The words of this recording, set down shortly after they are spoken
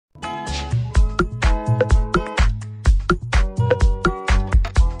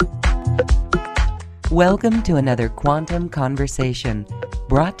Welcome to another Quantum Conversation,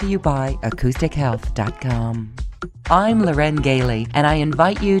 brought to you by AcousticHealth.com. I'm Loren Gailey, and I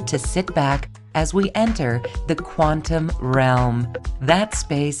invite you to sit back as we enter the quantum realm, that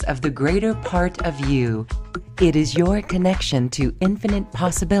space of the greater part of you. It is your connection to infinite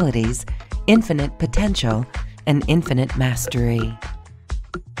possibilities, infinite potential, and infinite mastery.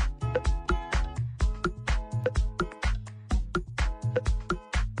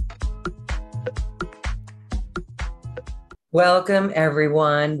 Welcome,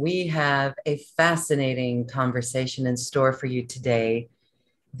 everyone. We have a fascinating conversation in store for you today.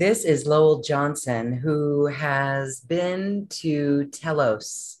 This is Lowell Johnson, who has been to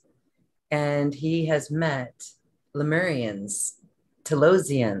Telos, and he has met Lemurians,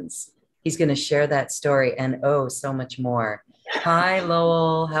 Telosians. He's going to share that story and so much more. Hi,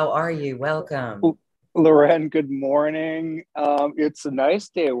 Lowell. How are you? Welcome. Loren, good morning. It's a nice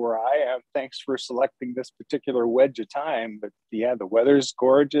day where I am. Thanks for selecting this particular wedge of time. But yeah, the weather's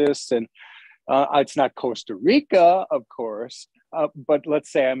gorgeous, and it's not Costa Rica, of course, but let's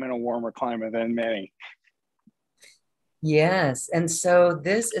say I'm in a warmer climate than many. Yes, and so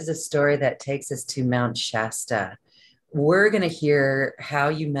this is a story that takes us to Mt Shasta. We're going to hear how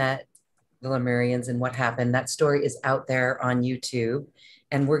you met the Lemurians and what happened. That story is out there on YouTube,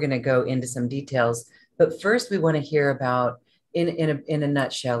 and we're going to go into some details. But first, we want to hear about, in a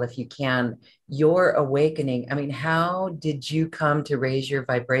nutshell, if you can, your awakening. I mean, how did you come to raise your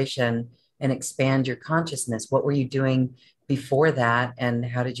vibration and expand your consciousness? What were you doing before that, and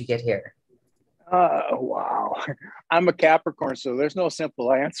how did you get here? Wow. I'm a Capricorn, so there's no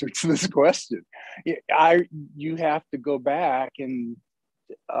simple answer to this question. You have to go back and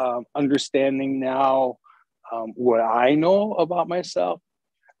understanding now what I know about myself.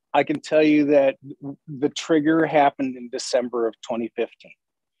 I can tell you that the trigger happened in December of 2015.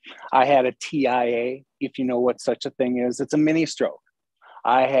 I had a TIA, if you know what such a thing is. It's a mini stroke.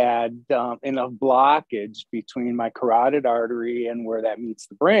 I had enough blockage between my carotid artery and where that meets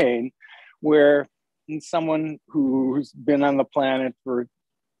the brain, where someone who's been on the planet for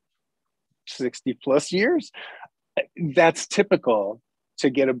 60 plus years, that's typical to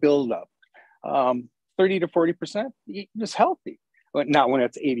get a buildup. 30 to 40% is healthy. But not when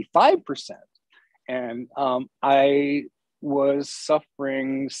it's 85%. And I was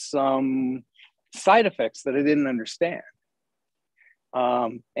suffering some side effects that I didn't understand.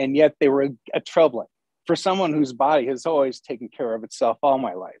 And yet they were troubling. For someone whose body has always taken care of itself all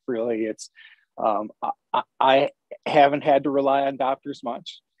my life, really, it's I haven't had to rely on doctors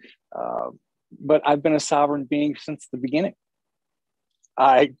much. But I've been a sovereign being since the beginning.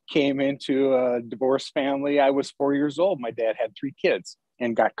 I came into a divorced family. I was 4 years old. My dad had 3 kids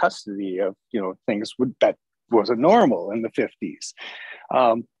and got custody of, things that wasn't normal in the 50s.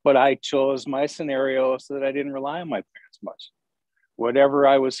 But I chose my scenario so that I didn't rely on my parents much. Whatever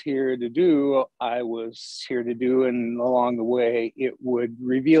I was here to do, I was here to do. And along the way, it would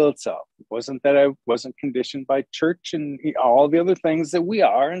reveal itself. It wasn't that I wasn't conditioned by church and all the other things that we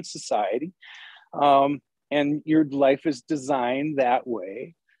are in society. And your life is designed that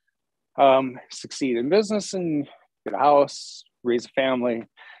way. Succeed in business and get a house, raise a family.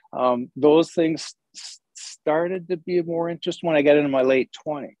 Those things started to be of more interest when I got into my late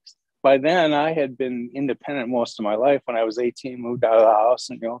 20s. By then, I had been independent most of my life. When I was 18, moved out of the house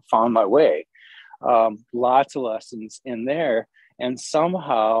and found my way. Lots of lessons in there, and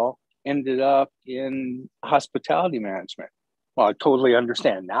somehow ended up in hospitality management. Well, I totally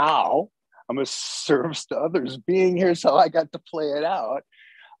understand now. I'm a service to others being here, so I got to play it out.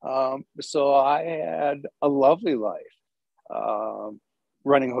 So I had a lovely life,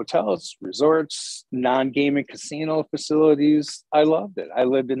 running hotels, resorts, non-gaming casino facilities. I loved it. I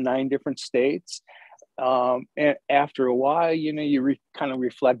lived in 9 different states. And after a while, you kind of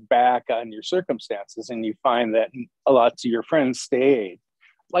reflect back on your circumstances, and you find that a lot of your friends stayed,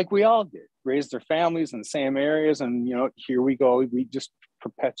 like we all did, raised their families in the same areas. And, here we go. We just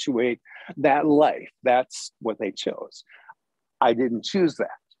perpetuate that life. That's what they chose. I didn't choose that.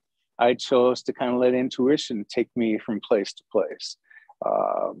 I chose to kind of let intuition take me from place to place.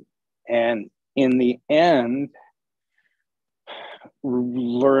 And in the end,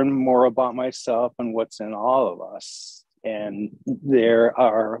 learn more about myself and what's in all of us. And there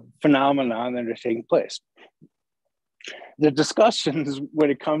are phenomena that are taking place. The discussions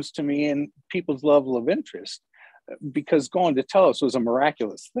when it comes to me and people's level of interest, because going to Telos was a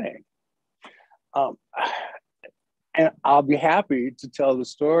miraculous thing. And I'll be happy to tell the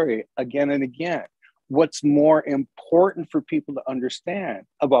story again and again. What's more important for people to understand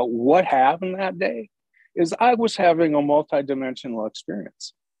about what happened that day is I was having a multidimensional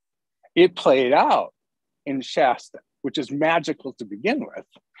experience. It played out in Shasta, which is magical to begin with.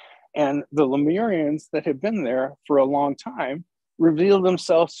 And the Lemurians that have been there for a long time revealed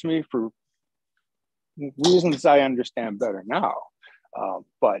themselves to me for reasons I understand better now.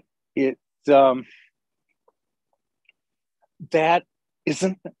 But that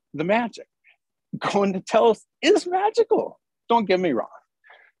isn't the magic. Going to Telos is magical. Don't get me wrong.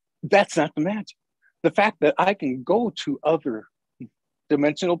 That's not the magic. The fact that I can go to other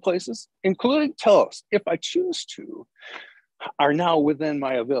dimensional places, including Telos, if I choose to, are now within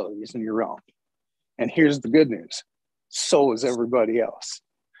my abilities in your realm. And here's the good news. So is everybody else.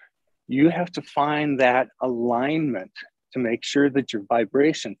 You have to find that alignment to make sure that your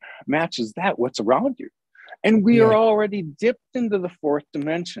vibration matches what's around you. And we are already dipped into the fourth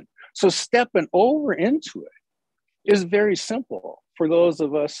dimension. So stepping over into it is very simple for those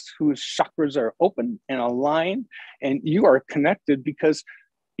of us whose chakras are open and aligned, and you are connected because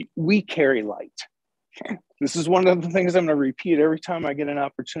we carry light. This is one of the things I'm going to repeat every time I get an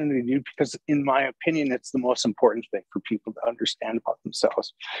opportunity to do, because in my opinion, it's the most important thing for people to understand about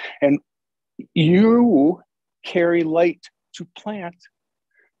themselves. And you carry light to plant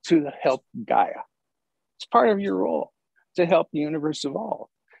to help Gaia. It's part of your role to help the universe evolve.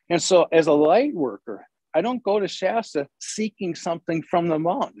 And so as a light worker, I don't go to Shasta seeking something from the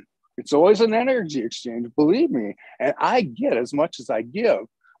mountain. It's always an energy exchange, believe me. And I get as much as I give,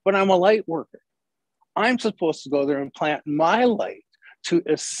 but I'm a light worker. I'm supposed to go there and plant my light to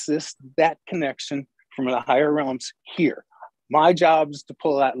assist that connection from the higher realms here. My job is to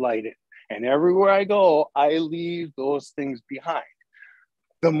pull that light in. And everywhere I go, I leave those things behind.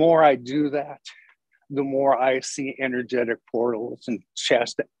 The more I do that, the more I see energetic portals and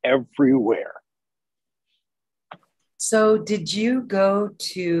Shasta everywhere. So did you go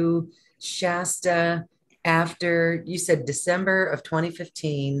to Shasta after, you said December of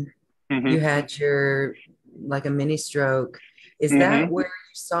 2015, you had like a mini stroke. Is that where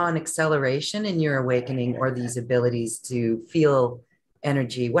you saw an acceleration in your awakening or these abilities to feel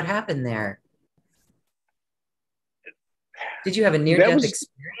energy? What happened there? Did you have a near-death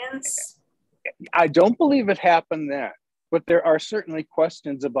experience? I don't believe it happened then, but there are certainly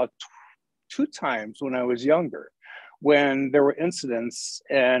questions about two times when I was younger, when there were incidents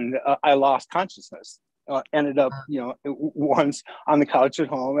and I lost consciousness. Ended up, once on the couch at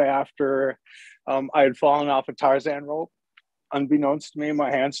home after I had fallen off a Tarzan rope. Unbeknownst to me, my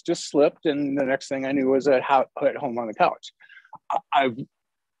hands just slipped, and the next thing I knew was at home on the couch. I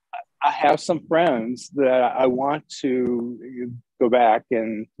have some friends that I want to go back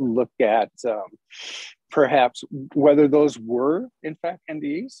and look at perhaps whether those were in fact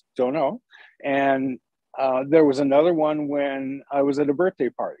NDEs, don't know. And there was another one when I was at a birthday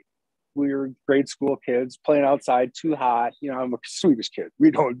party. We were grade school kids playing outside, too hot. I'm a Swedish kid. We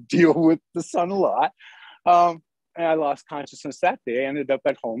don't deal with the sun a lot. And I lost consciousness that day. I ended up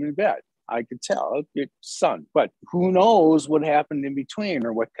at home in bed. I could tell it's sun, but who knows what happened in between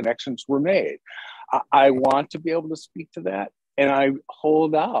or what connections were made. I want to be able to speak to that. And I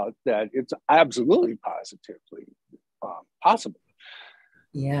hold out that it's absolutely positively possible.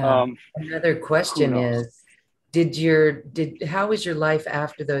 Yeah. Another question is, how was your life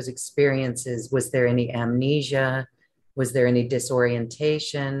after those experiences? Was there any amnesia? Was there any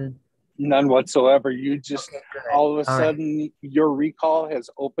disorientation? None whatsoever. You just, all of a sudden, your recall has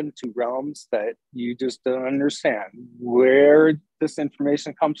opened to realms that you just don't understand where this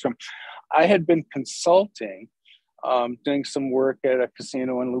information comes from. I had been consulting, doing some work at a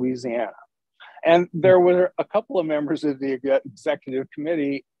casino in Louisiana. And there were a couple of members of the executive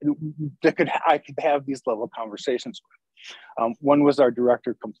committee that I could have these level of conversations with. One was our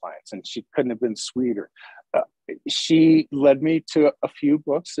director of compliance, and she couldn't have been sweeter. She led me to a few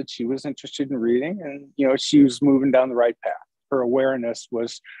books that she was interested in reading, and she was moving down the right path. Her awareness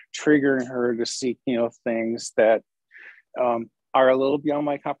was triggering her to seek things that are a little beyond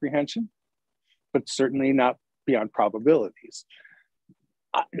my comprehension, but certainly not beyond probabilities.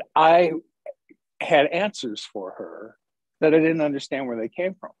 I had answers for her that I didn't understand where they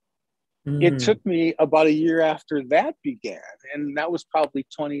came from. It took me about a year after that began, and that was probably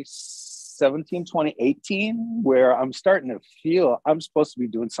 2017, 2018, where I'm starting to feel I'm supposed to be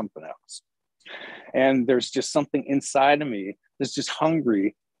doing something else. And there's just something inside of me that's just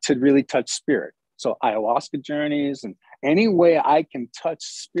hungry to really touch spirit. So ayahuasca journeys and any way I can touch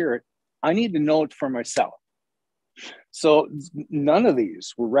spirit, I need to know it for myself. So none of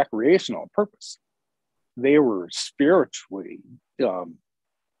these were recreational purpose. They were spiritually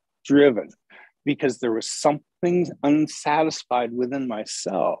driven because there was something unsatisfied within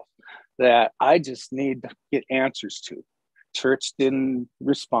myself that I just need to get answers to. Church didn't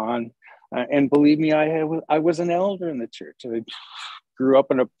respond. And believe me, I was an elder in the church. I grew up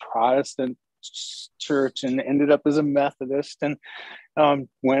in a Protestant church and ended up as a Methodist, and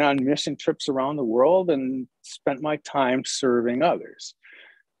went on mission trips around the world and spent my time serving others.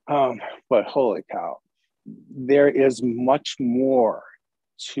 But holy cow, there is much more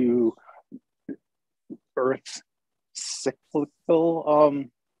to Earth's cyclical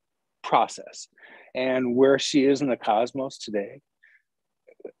process and where she is in the cosmos today.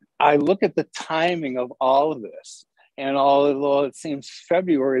 I look at the timing of all of this, and although it seems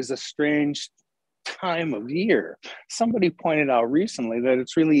February is a strange time of year, somebody pointed out recently that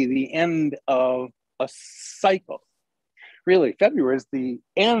it's really the end of a cycle. Really, February is the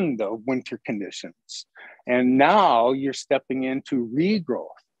end of winter conditions. And now you're stepping into regrowth.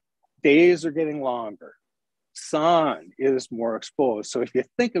 Days are getting longer. Sun is more exposed. So if you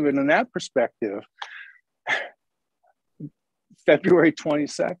think of it in that perspective, February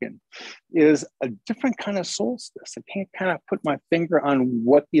 22nd is a different kind of solstice. I can't kind of put my finger on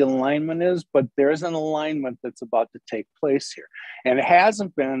what the alignment is, but there's an alignment that's about to take place here. And it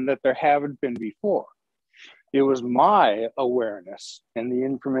hasn't been that there haven't been before. It was my awareness and the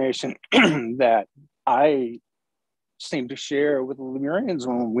information that I seemed to share with the Lemurians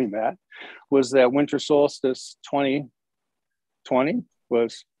when we met was that winter solstice 2020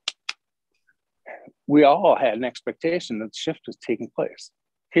 was, we all had an expectation that the shift was taking place.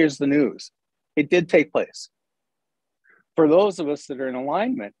 Here's the news. It did take place. For those of us that are in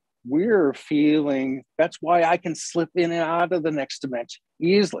alignment, we're feeling, that's why I can slip in and out of the next dimension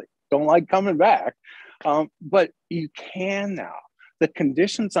easily. Don't like coming back, but you can now. The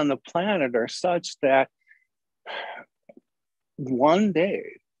conditions on the planet are such that one day,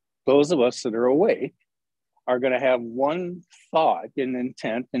 those of us that are awake are going to have one thought and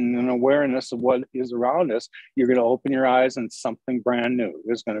intent and an awareness of what is around us. You're going to open your eyes and something brand new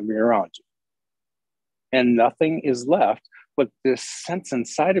is going to be around you. And nothing is left but this sense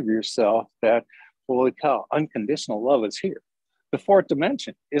inside of yourself that, holy cow, unconditional love is here. The fourth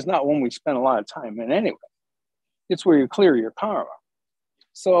dimension is not one we spend a lot of time in anyway. It's where you clear your karma.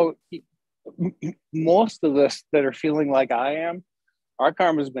 So most of us that are feeling like I am, our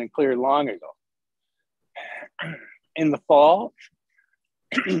karma has been cleared long ago. In the fall,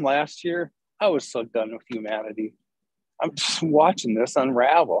 last year, I was so done with humanity. I'm just watching this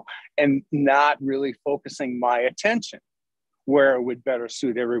unravel and not really focusing my attention where it would better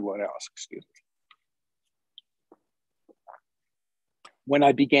suit everyone else, excuse me. When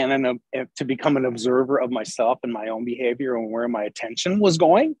I began to become an observer of myself and my own behavior and where my attention was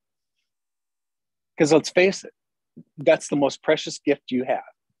going, because let's face it, that's the most precious gift you have,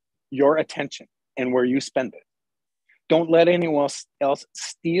 your attention and where you spend it. Don't let anyone else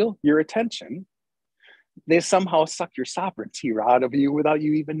steal your attention. They somehow suck your sovereignty out of you without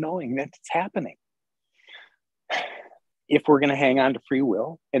you even knowing that it's happening. If we're going to hang on to free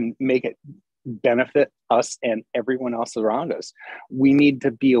will and make it benefit us and everyone else around us, we need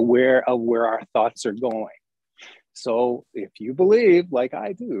to be aware of where our thoughts are going. So if you believe, like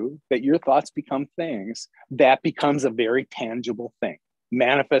I do, that your thoughts become things, that becomes a very tangible thing.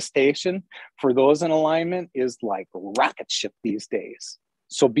 Manifestation for those in alignment is like rocket ship these days.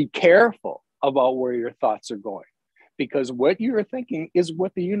 So be careful about where your thoughts are going, because what you're thinking is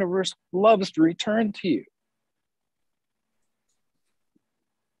what the universe loves to return to you.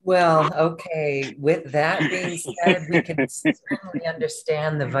 Well, okay. With that being said, we can certainly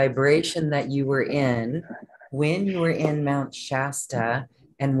understand the vibration that you were in when you were in Mount Shasta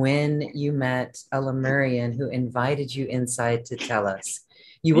and when you met a Lemurian who invited you inside to Telos.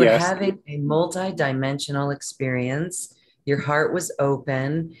 You were having a multi-dimensional experience. Your heart was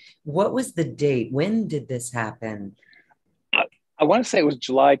open. What was the date? When did this happen? I want to say it was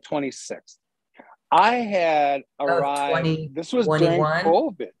July 26th. I had arrived, this was during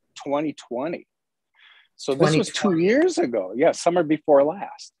COVID, 2020. So this was 2 years ago. Yeah, summer before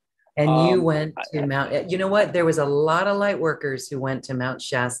last. And you went to Mount, you know what? There was a lot of light workers who went to Mount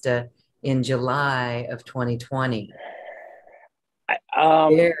Shasta in July of 2020.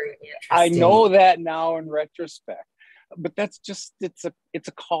 Very interesting. I know that now in retrospect, but that's just, it's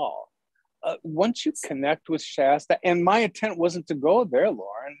a call. Once you connect with Shasta, and my intent wasn't to go there,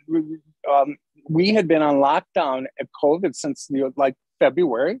 Lauren. We had been on lockdown at COVID since like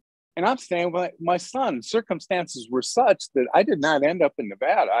February, and I'm staying with my son. Circumstances were such that I did not end up in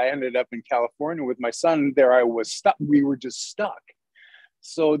Nevada. I ended up in California with my son. There I was stuck. We were just stuck.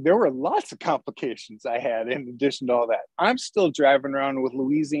 So there were lots of complications I had in addition to all that. I'm still driving around with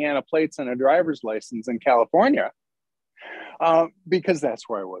Louisiana plates and a driver's license in California because that's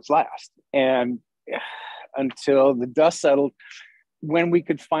where I was last. And until the dust settled, when we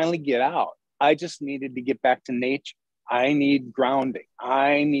could finally get out, I just needed to get back to nature. I need grounding.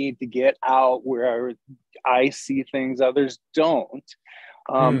 I need to get out where I see things others don't,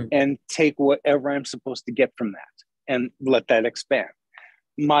 and take whatever I'm supposed to get from that and let that expand.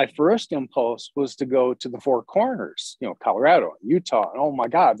 My first impulse was to go to the Four Corners, Colorado, Utah, and oh my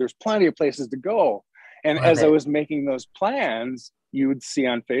God, there's plenty of places to go. And as I was making those plans, you would see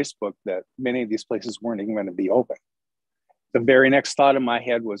on Facebook that many of these places weren't even going to be open. The very next thought in my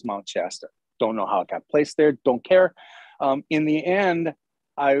head was Mount Shasta. Don't know how it got placed there. Don't care. In the end,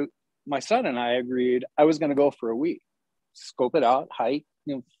 my son and I agreed I was going to go for a week, scope it out, hike,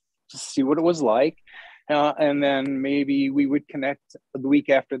 just see what it was like. And then maybe we would connect the week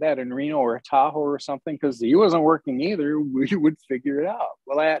after that in Reno or Tahoe or something, because he wasn't working either. We would figure it out.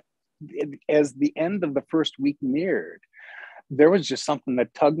 Well, as the end of the first week neared, there was just something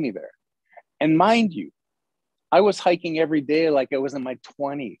that tugged me there. And mind you, I was hiking every day like I was in my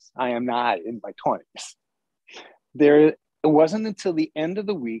 20s. I am not in my 20s. It wasn't until the end of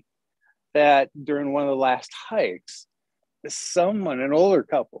the week that during one of the last hikes, an older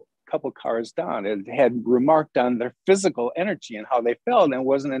couple cars down, had remarked on their physical energy and how they felt. And it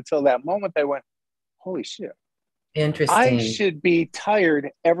wasn't until that moment I went, holy shit. Interesting. I should be tired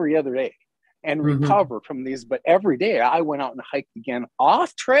every other day and recover from these. But every day I went out and hiked again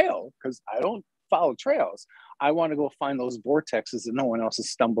off trail, because I don't follow trails. I want to go find those vortexes that no one else has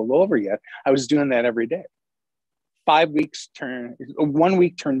stumbled over yet. I was doing that every day. 1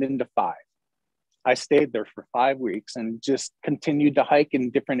 week turned into 5. I stayed there for 5 weeks and just continued to hike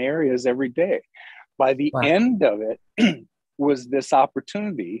in different areas every day. By the end of it was this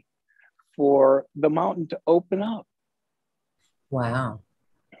opportunity for the mountain to open up. Wow.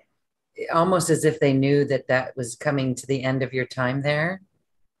 Almost as if they knew that was coming to the end of your time there.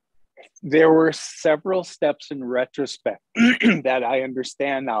 There were several steps in retrospect that I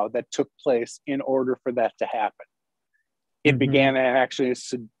understand now that took place in order for that to happen. It began actually,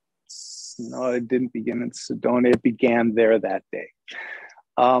 no, it didn't begin in Sedona. It began there that day.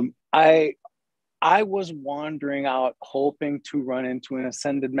 I was wandering out hoping to run into an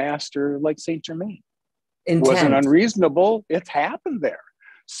ascended master like Saint Germain. It wasn't unreasonable. It's happened there.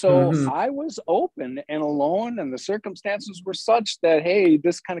 So I was open and alone, and the circumstances were such that, hey,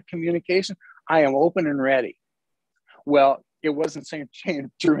 this kind of communication, I am open and ready. Well, it wasn't Saint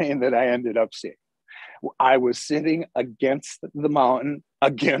Germain that I ended up seeing. I was sitting against the mountain,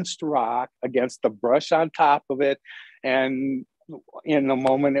 against rock, against the brush on top of it. And in a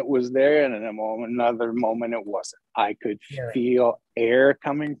moment it was there, and in another moment it wasn't. I could feel air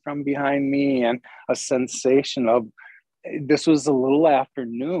coming from behind me and a sensation of, this was a little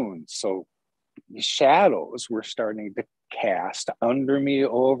afternoon, so shadows were starting to cast under me,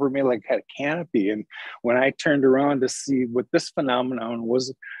 over me, like a canopy. And when I turned around to see what this phenomenon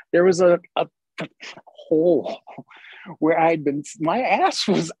was, there was a hole where my ass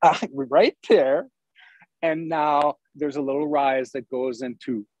was right there. And now there's a little rise that goes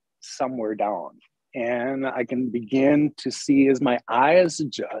into somewhere down. And I can begin to see, as my eyes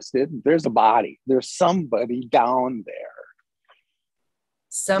adjusted, there's a body. There's somebody down there.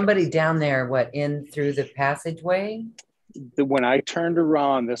 Somebody down there, in through the passageway? When I turned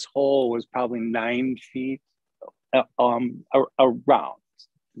around, this hole was probably 9 feet around.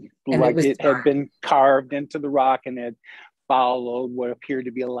 And like it had been carved into the rock and had followed what appeared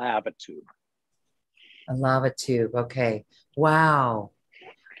to be a lava tube. A lava tube. Okay. Wow.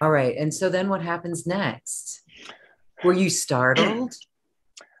 All right. And so then what happens next? Were you startled?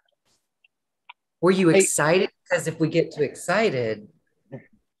 Were you excited? Because if we get too excited,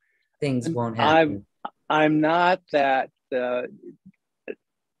 things won't happen. I'm not that,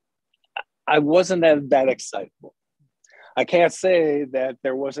 I wasn't that excitable. I can't say that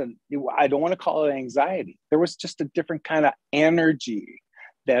there wasn't, I don't want to call it anxiety. There was just a different kind of energy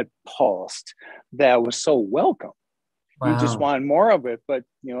that pulsed that was so welcome. Wow. You just want more of it, but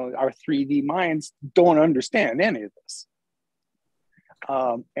our 3D minds don't understand any of this.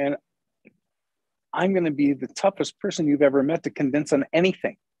 And I'm going to be the toughest person you've ever met to convince on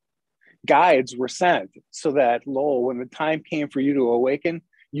anything. Guides were sent so that, Lowell, when the time came for you to awaken,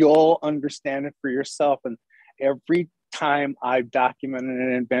 you'll understand it for yourself. And every time I've documented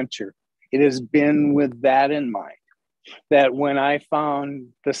an adventure, it has been with that in mind, that when I found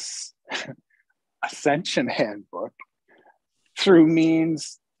this Ascension handbook through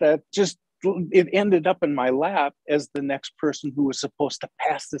means that just, it ended up in my lap as the next person who was supposed to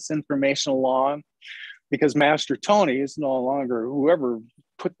pass this information along, because Master Tony is no longer, whoever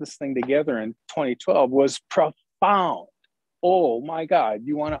put this thing together in 2012 was profound. Oh my God,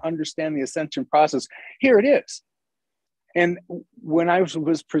 you want to understand the ascension process? Here it is. And when I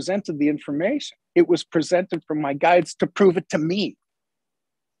was presented the information, it was presented from my guides to prove it to me.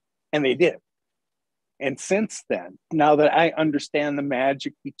 And they did. And since then, now that I understand the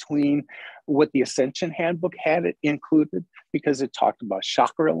magic between what the Ascension Handbook had it included, because it talked about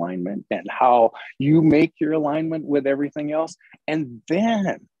chakra alignment and how you make your alignment with everything else. And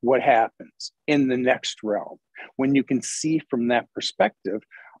then what happens in the next realm, when you can see from that perspective,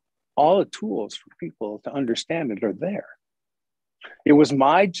 all the tools for people to understand it are there. It was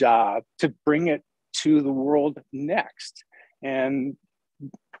my job to bring it to the world next. And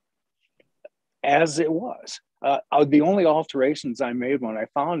as it was, the only alterations I made when I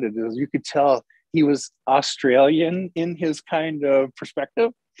found it is you could tell he was Australian in his kind of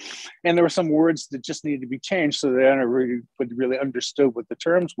perspective. And there were some words that just needed to be changed so that I really understood what the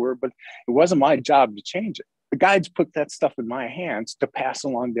terms were, but it wasn't my job to change it. The guides put that stuff in my hands to pass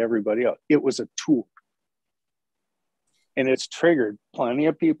along to everybody else. It was a tool. And it's triggered plenty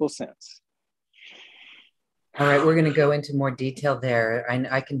of people since. All right, we're going to go into more detail there.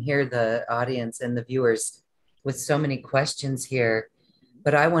 I can hear the audience and the viewers with so many questions here,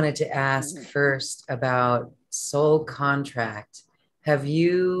 but I wanted to ask first about soul contract. Have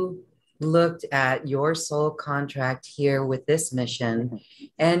you looked at your soul contract here with this mission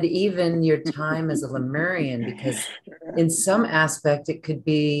and even your time as a Lemurian? Because in some aspect, it could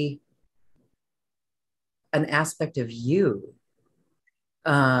be an aspect of you.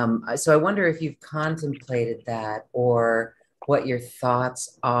 So I wonder if you've contemplated that or what your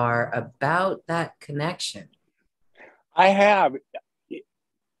thoughts are about that connection. I have.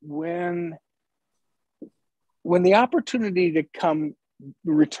 When the opportunity to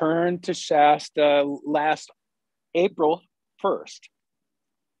return to Shasta last April 1st,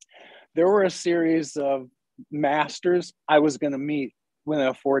 there were a series of masters I was going to meet within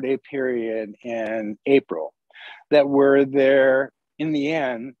a 4-day period in April that were there in the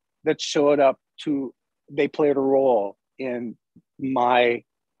end that showed up they played a role in my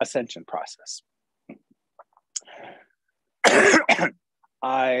ascension process.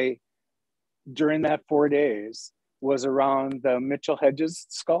 I, during that 4 days, was around the Mitchell Hedges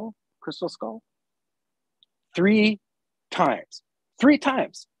skull, crystal skull, 3 times. 3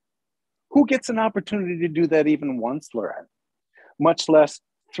 times. Who gets an opportunity to do that even once, Lorraine? Much less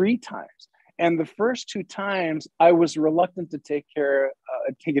 3 times. And the first 2 times, I was reluctant to take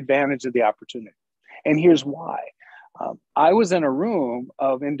advantage of the opportunity. And here's why. I was in a room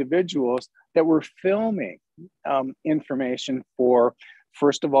of individuals that were filming information for,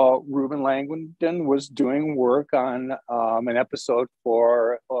 first of all, Reuben Langdon was doing work on an episode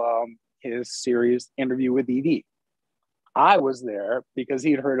for his series Interview with ED. I was there because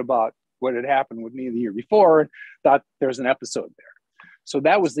he'd heard about what had happened with me the year before and thought there's an episode there. So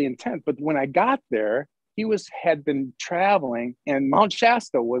that was the intent. But when I got there, he had been traveling, and Mt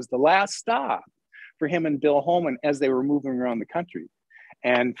Shasta was the last stop for him and Bill Holman as they were moving around the country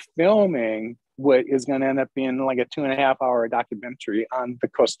and filming what is going to end up being like a 2.5-hour documentary on the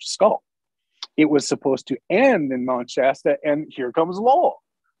Coastal Skull. It was supposed to end in Mt Shasta, and here comes Lowell.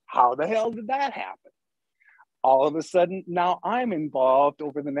 How the hell did that happen? All of a sudden, now I'm involved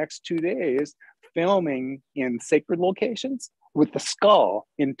over the next 2 days filming in sacred locations with the skull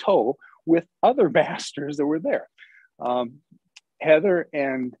in tow with other masters that were there. Heather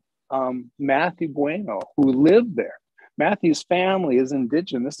and Matthew Bueno, who lived there. Matthew's family is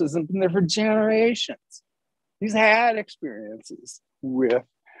indigenous. This has been there for generations. He's had experiences with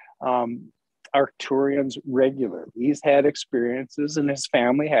Arcturians regularly. He's had experiences, and his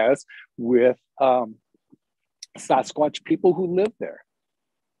family has, with Sasquatch people who live there.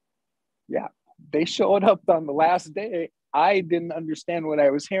 Yeah, they showed up on the last day. I didn't understand what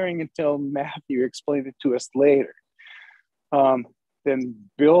I was hearing until Matthew explained it to us later. Then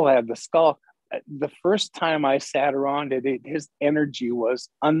Bill had the skull. The first time I sat around it, his energy was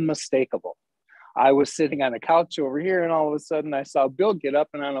unmistakable. I was sitting on a couch over here, and all of a sudden I saw Bill get up,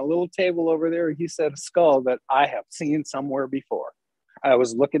 and on a little table over there, he said a skull that I have seen somewhere before. I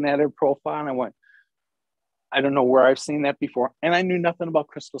was looking at her profile, and I went, I don't know where I've seen that before. And I knew nothing about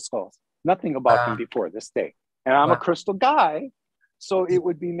crystal skulls, nothing about them before this day. And I'm a crystal guy, so it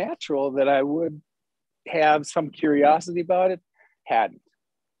would be natural that I would have some curiosity about it. Hadn't.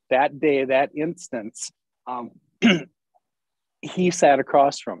 That day, that instance, he sat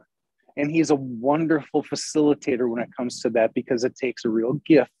across from it. And he's a wonderful facilitator when it comes to that, because it takes a real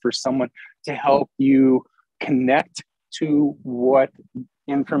gift for someone to help you connect to what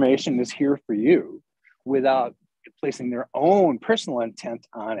information is here for you without placing their own personal intent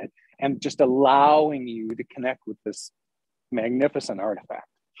on it, and just allowing you to connect with this magnificent artifact.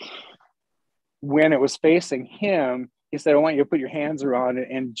 When it was facing him, he said, I want you to put your hands around it,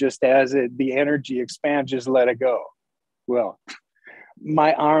 and just as the energy expands, just let it go. Well,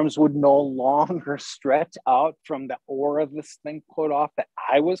 my arms would no longer stretch out from the aura this thing put off that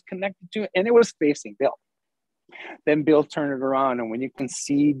I was connected to, and it was facing Bill. Then Bill turned it around, and when you can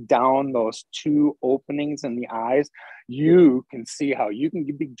see down those two openings in the eyes, you can see how you can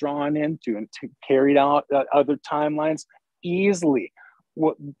be drawn into and to carried out other timelines easily.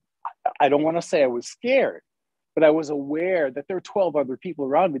 What I don't want to say I was scared, but I was aware that there were 12 other people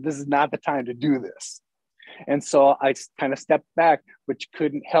around me. This is not the time to do this. And so I kind of stepped back, which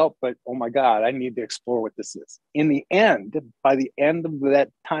couldn't help but, oh my God, I need to explore what this is. In the end, by the end of that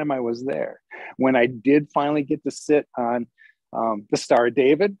time I was there, when I did finally get to sit on the Star of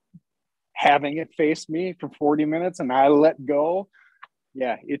David, having it face me for 40 minutes and I let go,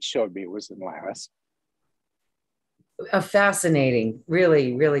 yeah, it showed me it was in Atlantis. Fascinating,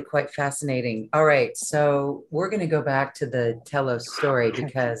 really, really quite fascinating. All right, so we're going to go back to the Telos story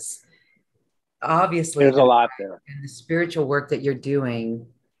because obviously there's a lot there. The spiritual work that you're doing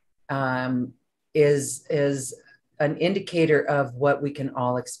is an indicator of what we can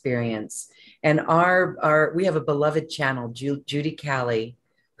all experience. And our we have a beloved channel, Judy Callie,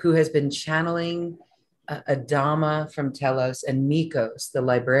 who has been channeling Adama from Telos and Mikos, the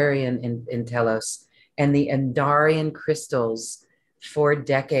librarian in Telos, and the Andarian crystals for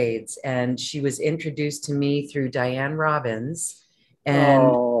decades. And she was introduced to me through Diane Robbins. And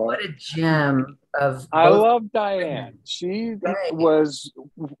what a gem of I love Diane. She was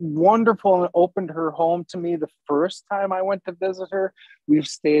wonderful and opened her home to me the first time I went to visit her. We've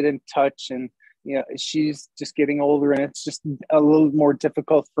stayed in touch, and you know, she's just getting older, and it's just a little more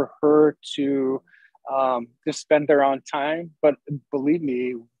difficult for her to spend their own time. But believe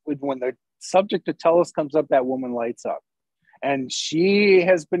me, when the subject of Telos comes up, that woman lights up. And she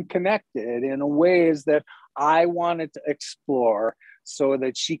has been connected in ways that I wanted to explore so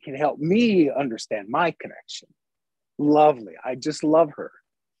that she can help me understand my connection. Lovely. I just love her.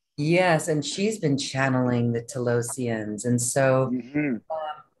 Yes. And she's been channeling the Telosians. And so,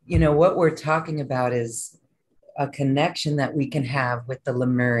 you know, what we're talking about is a connection that we can have with the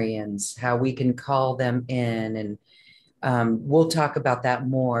Lemurians, how we can call them in. And we'll talk about that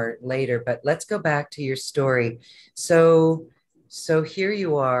more later, but let's go back to your story. So here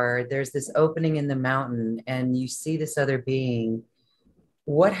you are, there's this opening in the mountain and you see this other being.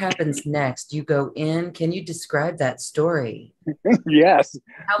 What happens next? You go in. Can you describe that story? Yes.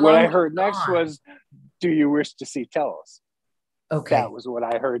 What I heard next was, do you wish to see Telos? Okay. That was what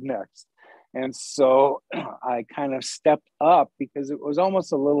I heard next. And so I kind of stepped up because it was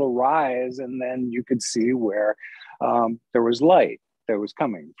almost a little rise. And then you could see where there was light that was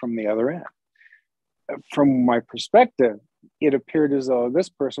coming from the other end. From my perspective, it appeared as though this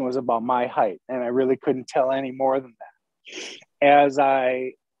person was about my height, and I really couldn't tell any more than that. As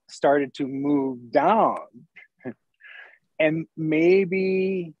I started to move down, and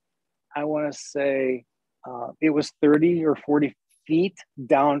maybe I want to say it was 30 or 40 feet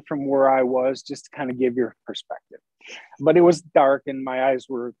down from where I was, just to kind of give your perspective. But it was dark and my eyes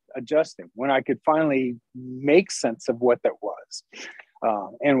were adjusting. When I could finally make sense of what that was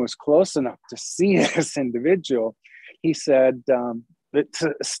and was close enough to see this individual, he said, it's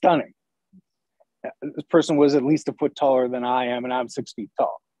stunning. This person was at least a foot taller than I am, and I'm 6 feet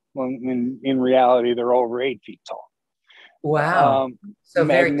tall. Well, in reality, they're over 8 feet tall. Wow. So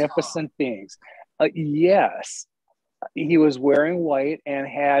magnificent beings. Yes. He was wearing white and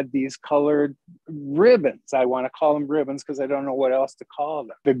had these colored ribbons. I want to call them ribbons because I don't know what else to call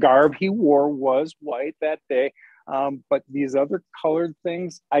them. The garb he wore was white that day. But these other colored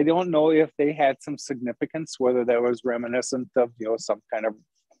things, I don't know if they had some significance, whether that was reminiscent of, you know, some kind of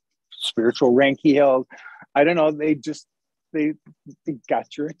spiritual rank he held. I don't know. They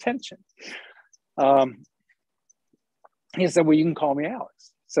got your attention. He said, well, you can call me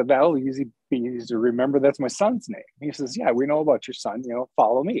Alex. So that'll be easy to remember. That's my son's name. He says, yeah, we know about your son, you know,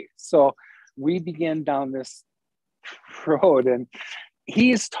 follow me. So we began down this road, and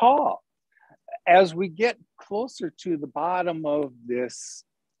he's tall. As we get closer to the bottom of this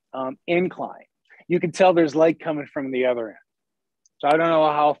incline, you can tell there's light coming from the other end. So I don't know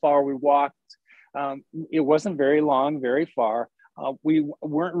how far we walked. It wasn't very long, very far. We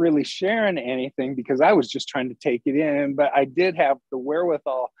weren't really sharing anything because I was just trying to take it in, but I did have the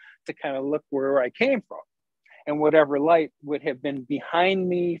wherewithal to kind of look where I came from. And whatever light would have been behind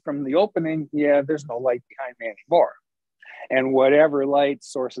me from the opening, yeah, there's no light behind me anymore. And whatever light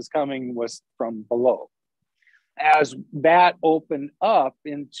source is coming was from below. As that opened up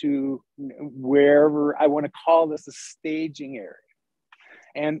into wherever, I want to call this a staging area.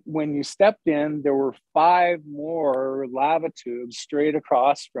 And when you stepped in, there were 5 more lava tubes straight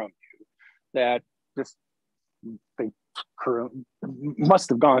across from you that just they must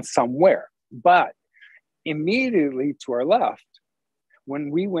have gone somewhere. But immediately to our left,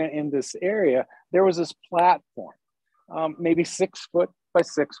 when we went in this area, there was this platform, maybe 6 foot by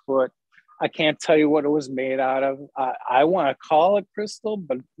 6 foot. I can't tell you what it was made out of. I want to call it crystal,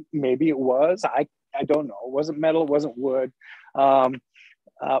 but maybe it was. I don't know. It wasn't metal. It wasn't wood.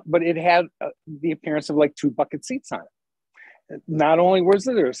 But it had the appearance of like 2 bucket seats on it. Not only was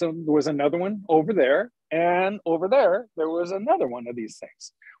there, so there was another one over there, and over there was another one of these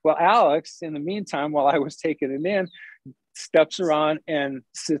things. Well, Alex, in the meantime, while I was taking it in, steps around and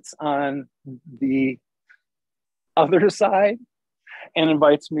sits on the other side and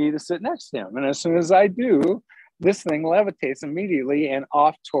invites me to sit next to him. And as soon as I do, this thing levitates immediately, and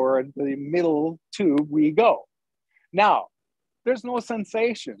off toward the middle tube we go. Now, there's no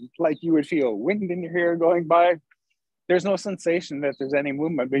sensation like you would feel wind in your hair going by. There's no sensation that there's any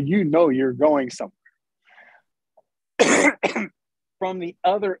movement, but you know you're going somewhere. From the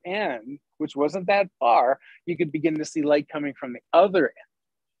other end, which wasn't that far, you could begin to see light coming from the other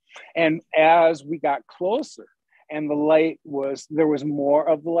end. And as we got closer, and there was more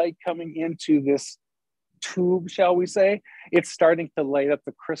of the light coming into this tube, shall we say, it's starting to light up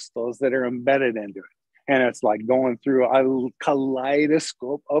the crystals that are embedded into it. And it's like going through a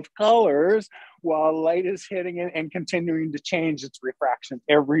kaleidoscope of colors while light is hitting it and continuing to change its refraction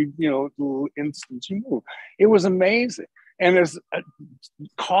every little instant you move. It was amazing. And as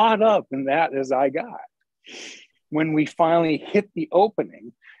caught up in that as I got, when we finally hit the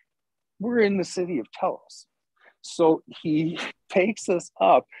opening, we're in the city of Telos. So he takes us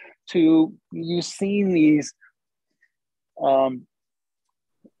up to, you've seen these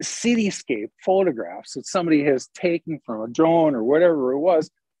cityscape photographs that somebody has taken from a drone or whatever it was.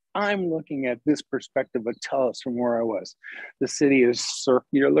 I'm looking at this perspective of Telos from where I was. The city is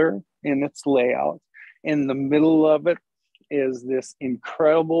circular in its layout. In the middle of it is this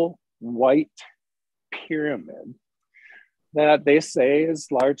incredible white pyramid that they say is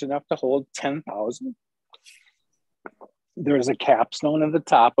large enough to hold 10,000. There's a capstone at the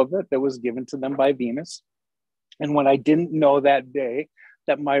top of it that was given to them by Venus. And what I didn't know that day,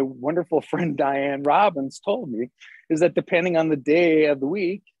 that my wonderful friend Diane Robbins told me, is that depending on the day of the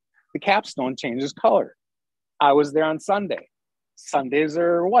week, the capstone changes color. I was there on Sunday. Sundays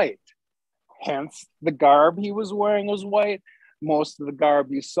are white. Hence, the garb he was wearing was white. Most of the garb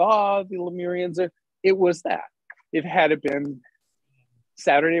you saw, the Lemurians, it was that. If had it been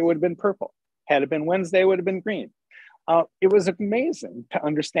Saturday, it would have been purple. Had it been Wednesday, it would have been green. It was amazing to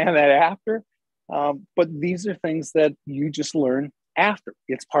understand that after. But these are things that you just learn after.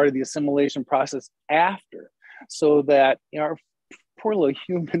 It's part of the assimilation process after. So that our poor little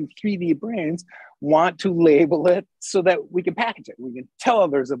human 3D brains want to label it so that we can package it. We can tell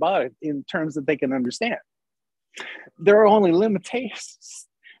others about it in terms that they can understand. There are only limitations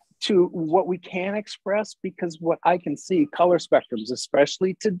to what we can express, because what I can see, color spectrums,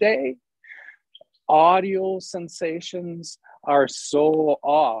 especially today, audio sensations are so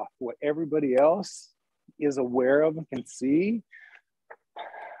off what everybody else is aware of and can see.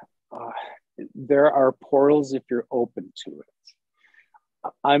 There are portals if you're open to it.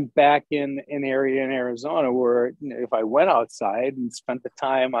 I'm back in an area in Arizona where if I went outside and spent the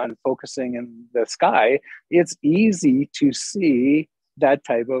time on focusing in the sky, it's easy to see that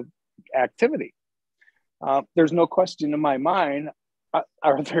type of activity. There's no question in my mind,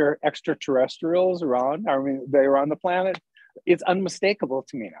 are there extraterrestrials around? Are they around the planet? It's unmistakable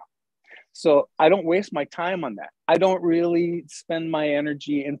to me now. So I don't waste my time on that. I don't really spend my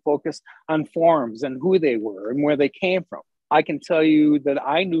energy and focus on forms and who they were and where they came from. I can tell you that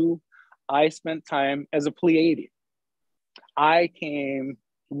I knew I spent time as a Pleiadian. I came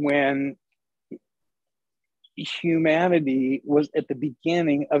when humanity was at the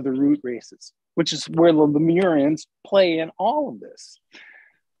beginning of the root races, which is where the Lemurians play in all of this.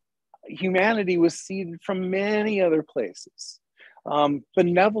 Humanity was seeded from many other places.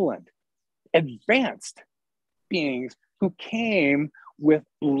 Benevolent, advanced beings who came with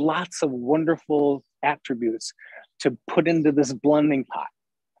lots of wonderful attributes to put into this blending pot.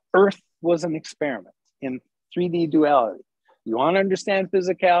 Earth was an experiment in 3D duality. You want to understand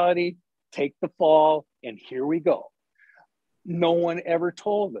physicality, take the fall, and here we go. No one ever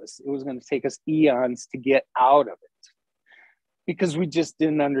told us it was going to take us eons to get out of it, because we just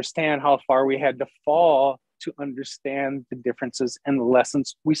didn't understand how far we had to fall to understand the differences and the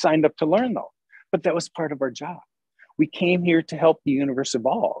lessons we signed up to learn, though. But that was part of our job. We came here to help the universe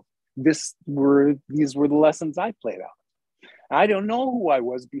evolve. These were the lessons I played out. I don't know who I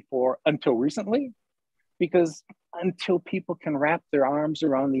was before until recently, because until people can wrap their arms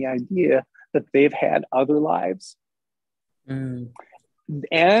around the idea that they've had other lives. Mm.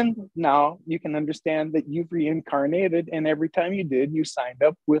 And now you can understand that you've reincarnated, and every time you did, you signed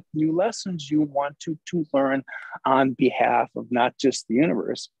up with new lessons you want to learn on behalf of not just the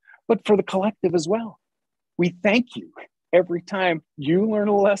universe, but for the collective as well. We thank you every time you learn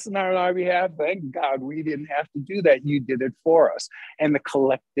a lesson on our behalf. Thank God we didn't have to do that. You did it for us, and the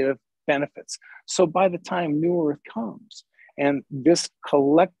collective benefits. So by the time New Earth comes, and this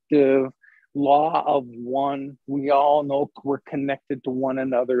collective law of one, we all know we're connected to one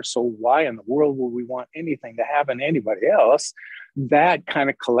another. So why in the world would we want anything to happen to anybody else? That kind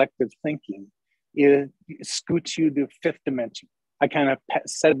of collective thinking scoots you to fifth dimension. I kind of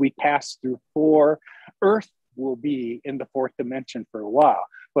said we passed through four. Earth will be in the fourth dimension for a while,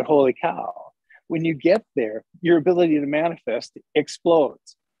 but holy cow, when you get there, your ability to manifest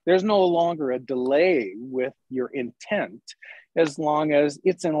explodes. There's no longer a delay with your intent, as long as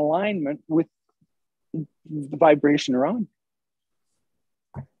it's in alignment with the vibration around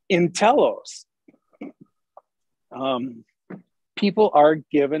you. In Telos, people are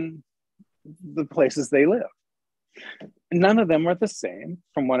given the places they live. None of them are the same,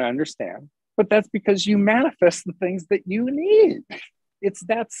 from what I understand, but that's because you manifest the things that you need. It's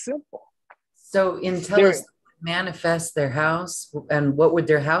that simple. So in Telos, manifest their house, and what would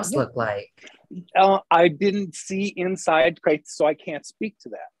their house look like? I didn't see inside, so I can't speak to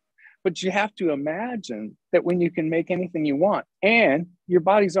that. But you have to imagine that when you can make anything you want, and your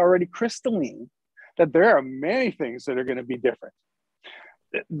body's already crystalline, that there are many things that are going to be different.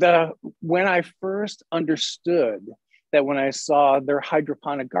 When I first understood that, when I saw their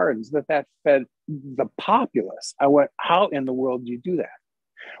hydroponic gardens, that fed the populace, I went, how in the world do you do that?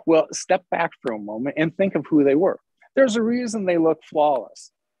 Well, step back for a moment and think of who they were. There's a reason they look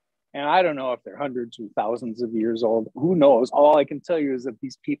flawless. And I don't know if they're hundreds or thousands of years old. Who knows? All I can tell you is that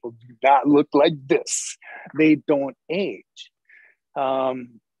these people do not look like this. They don't age.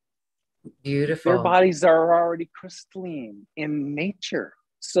 Beautiful. Their bodies are already crystalline in nature.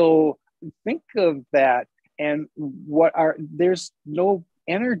 So think of that. And there's no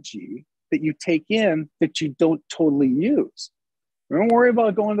energy that you take in that you don't totally use. Don't worry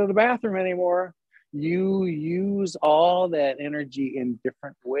about going to the bathroom anymore. You use all that energy in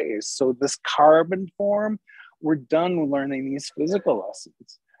different ways. So this carbon form, we're done learning these physical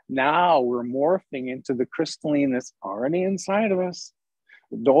lessons. Now we're morphing into the crystalline that's already inside of us.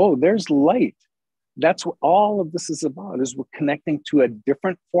 Oh, there's light. That's what all of this is about, is we're connecting to a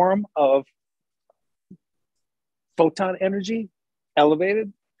different form of photon energy,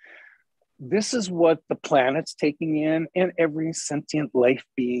 elevated. This is what the planet's taking in, and every sentient life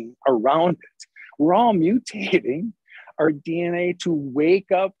being around it. We're all mutating our DNA to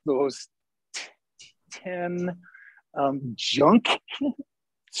wake up those 10 junk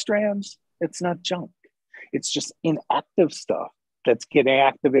strands. It's not junk. It's just inactive stuff that's getting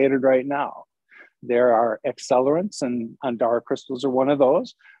activated right now. There are accelerants, and Andara crystals are one of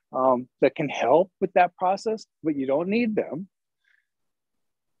those that can help with that process, but you don't need them.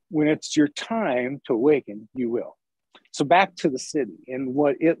 When it's your time to awaken, you will. So back to the city and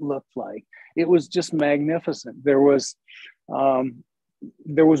what it looked like. It was just magnificent. There was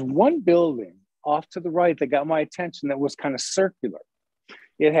one building off to the right that got my attention that was kind of circular.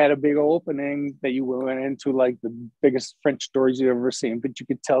 It had a big opening that you went into, like the biggest French doors you've ever seen, but you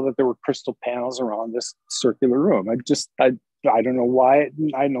could tell that there were crystal panels around this circular room. I don't know why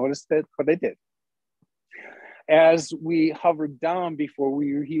I noticed it, but I did. As we hovered down he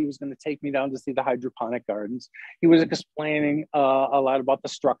was going to take me down to see the hydroponic gardens. He was explaining a lot about the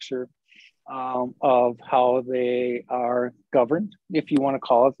structure of how they are governed, if you want to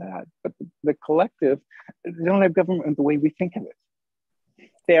call it that. But the collective, they don't have government the way we think of it.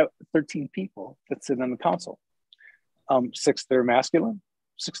 They have 13 people that sit on the council. 6 that are masculine,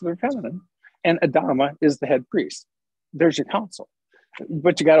 6 that are feminine, and Adama is the head priest. There's your council.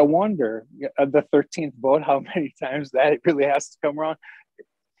 But you got to wonder, the 13th vote, how many times that it really has to come around.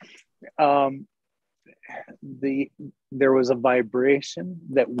 There was a vibration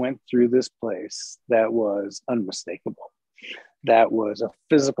that went through this place that was unmistakable. That was a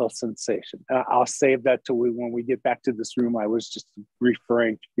physical sensation. I'll save that till when we get back to this room. I was just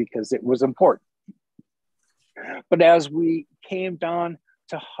referring to, because it was important. But as we came down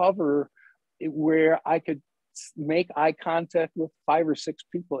to hover, where I could make eye contact with 5 or 6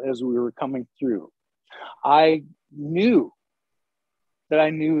 people as we were coming through, I knew that I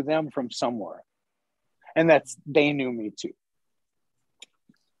knew them from somewhere, and they knew me too.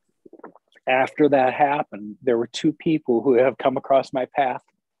 After that happened, there were two people who have come across my path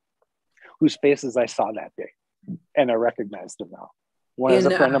whose faces I saw that day, and I recognized them now. One is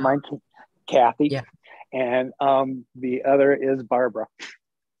a friend of mine, Kathy, yeah, and the other is Barbara.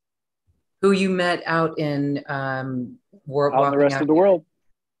 who you met out in Out in the rest of the world.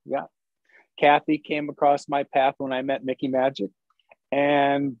 Yeah. Kathy came across my path when I met Mickey Magic,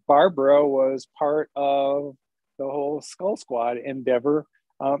 and Barbara was part of the whole Skull Squad endeavor.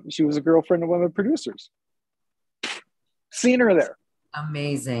 She was a girlfriend of one of the producers. Seen her there.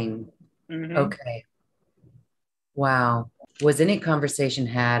 Amazing. Mm-hmm. Okay. Wow. Was any conversation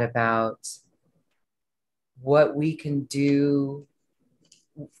had about what we can do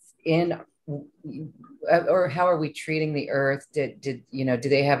in, or how are we treating the earth? Did you know, do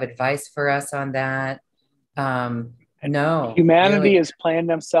they have advice for us on that? No, Humanity really. is playing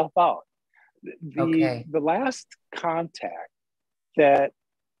themselves out. Okay. The last contact that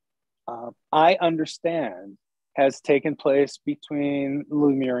I understand has taken place between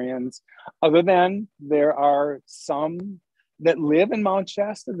Lemurians, other than there are some that live in Mount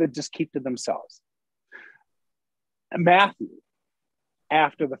Shasta that just keep to themselves. Matthew,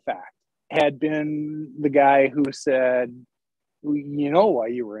 after the fact, had been the guy who said, you know why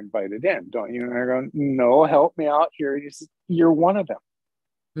you were invited in, don't you? And I go, no, help me out here. You're one of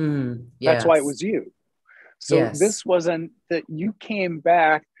them. That's why it was you. So this wasn't that you came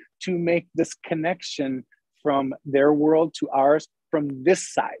back to make this connection from their world to ours from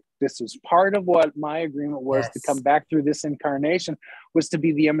this side. This was part of what my agreement was to come back through this incarnation, was to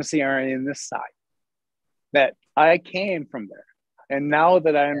be the emissary in this side. That I came from there. And now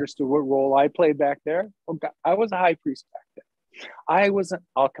that I understood what role I played back there, I was a high priest back then. I was an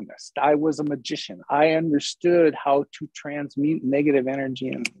alchemist. I was a magician. I understood how to transmute negative energy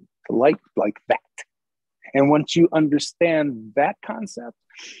into light like that. And once you understand that concept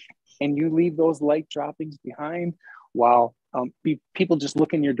and you leave those light droppings behind, while people just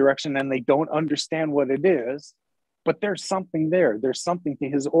look in your direction and they don't understand what it is, but there's something there. There's something to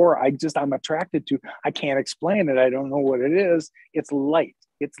his aura I'm attracted to. I can't explain it. I don't know what it is. It's light.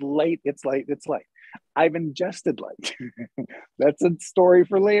 It's light. It's light. It's light. I've ingested light. That's a story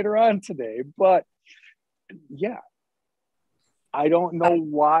for later on today. But yeah, I don't know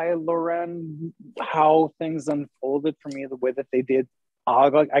why, Loren, how things unfolded for me the way that they did.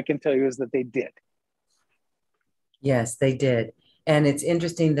 All I can tell you is that they did. Yes, they did. And it's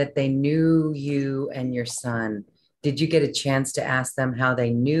interesting that they knew you and your son. Did you get a chance to ask them how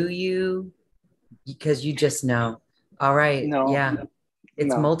they knew you? Because you just know. All right. No, Yeah.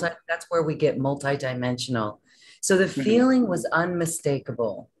 It's no. that's where we get multidimensional. So the feeling was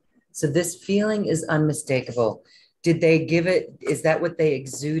unmistakable. So this feeling is unmistakable. Did they give it, is that what they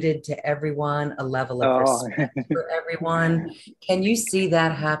exuded to everyone? A level of respect for everyone? Can you see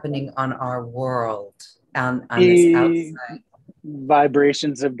that happening on our world, on this outside?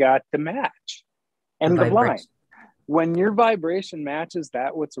 Vibrations have got to match. And the blind. Vibration. When your vibration matches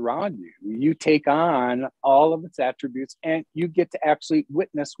that what's around you, you take on all of its attributes and you get to actually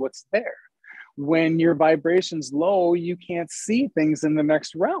witness what's there. When your vibration's low, you can't see things in the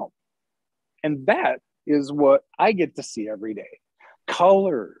next realm. And that is what I get to see every day.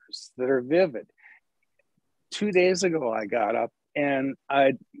 Colors that are vivid. 2 days ago, I got up and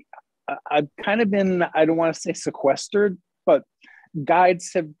I've kind of been, I don't want to say sequestered, but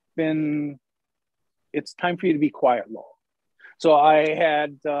guides have been, it's time for you to be quiet, Lowell. So I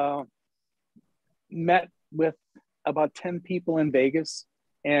had met with about 10 people in Vegas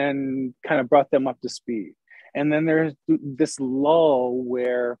and kind of brought them up to speed. And then there's this lull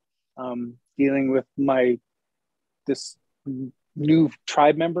where dealing with this new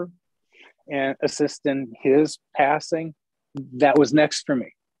tribe member and assisting his passing, that was next for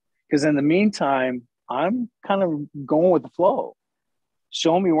me. Because in the meantime, I'm kind of going with the flow.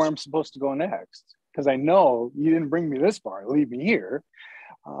 Show me where I'm supposed to go next. Because I know you didn't bring me this far, leave me here.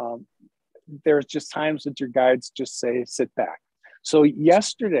 There's just times that your guides just say, sit back. So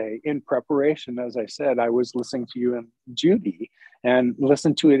yesterday in preparation, as I said, I was listening to you and Judy and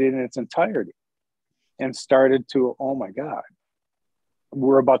listened to it in its entirety and started to, oh my God,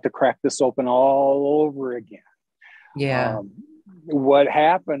 we're about to crack this open all over again. Yeah. What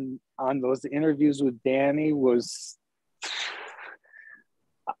happened on those interviews with Danny was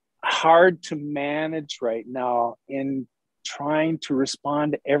hard to manage right now in trying to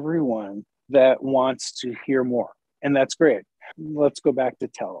respond to everyone that wants to hear more. And that's great. Let's go back to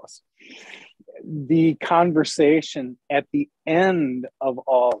Telos. The conversation at the end of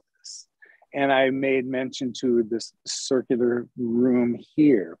all this, and I made mention to this circular room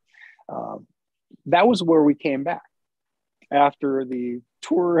here, that was where we came back. after the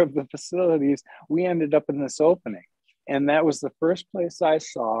tour of the facilities, we ended up in this opening. And that was the first place I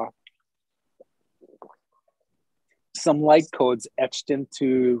saw some light codes etched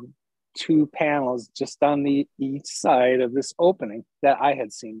into 2 panels just on the each side of this opening that I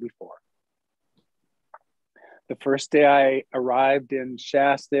had seen before. The first day I arrived in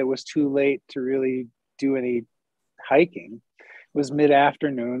Shasta, it was too late to really do any hiking. It was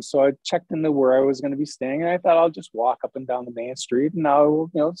mid-afternoon, so I checked into where I was going to be staying, and I thought I'll just walk up and down the main street, and I'll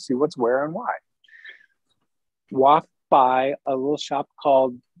see what's where and why. Walked by a little shop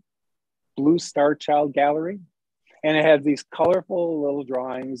called Blue Star Child Gallery, and it had these colorful little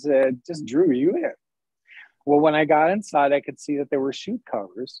drawings that just drew you in. Well, when I got inside, I could see that there were shoot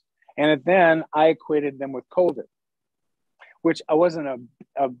covers, and then I equated them with COVID, which I wasn't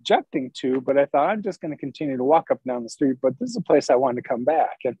objecting to, but I thought I'm just going to continue to walk up and down the street, but this is a place I wanted to come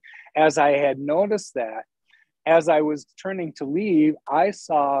back. And as I had noticed that, as I was turning to leave, I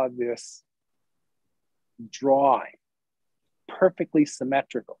saw this drawing, perfectly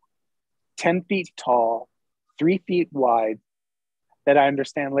symmetrical, 10 feet tall, 3 feet wide, that I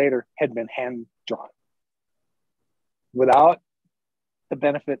understand later had been hand drawn without the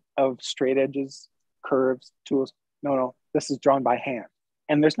benefit of straight edges, curves, tools. No, this is drawn by hand.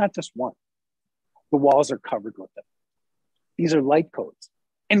 And there's not just one. The walls are covered with them. These are light codes.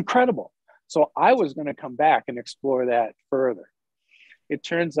 Incredible. So I was going to come back and explore that further. It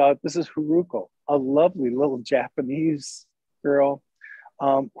turns out this is Haruko, a lovely little Japanese girl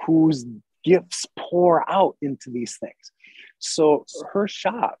whose gifts pour out into these things. So her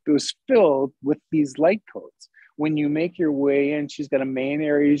shop was filled with these light codes. When you make your way in, she's got a main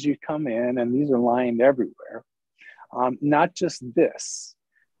area as you come in, and these are lined everywhere. Not just this.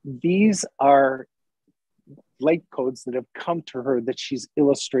 These are light codes that have come to her that she's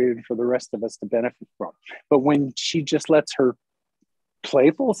illustrated for the rest of us to benefit from. But when she just lets her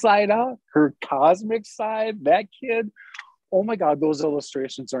playful side out, her cosmic side, that kid, oh my God, those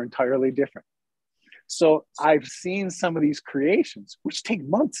illustrations are entirely different. So I've seen some of these creations, which take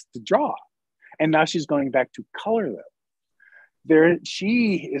months to draw. And now she's going back to color them.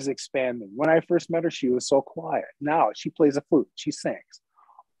 She is expanding. When I first met her, she was so quiet. Now she plays a flute, she sings.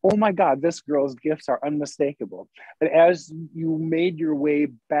 Oh my God, this girl's gifts are unmistakable. But as you made your way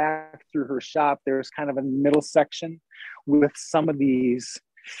back through her shop, there's kind of a middle section with some of these.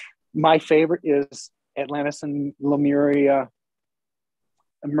 My favorite is Atlantis and Lemuria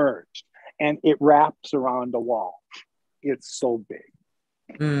emerged, and it wraps around a wall. It's so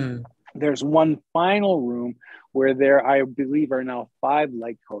big. Mm. There's one final room where there, I believe, are now 5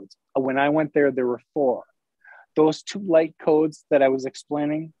 light codes. When I went there, there were 4. Those 2 light codes that I was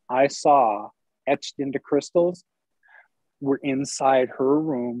explaining, I saw etched into crystals, were inside her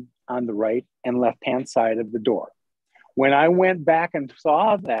room on the right and left-hand side of the door. When I went back and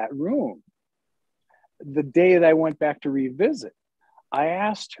saw that room, the day that I went back to revisit, I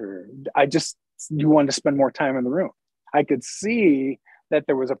asked her, you wanted to spend more time in the room. I could see that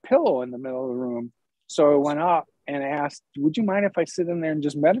there was a pillow in the middle of the room. So I went up and asked, would you mind if I sit in there and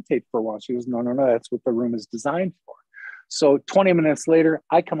just meditate for a while? She goes, no, that's what the room is designed for. So 20 minutes later,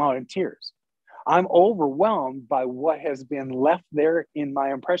 I come out in tears. I'm overwhelmed by what has been left there in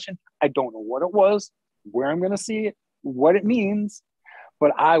my impression. I don't know what it was, where I'm going to see it, what it means,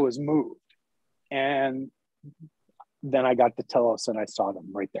 but I was moved. And then I got to Telos and I saw them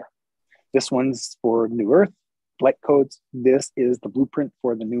right there. This one's for New Earth, light codes. This is the blueprint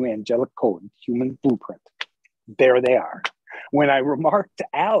for the new angelic code, human blueprint. There they are. When I remarked to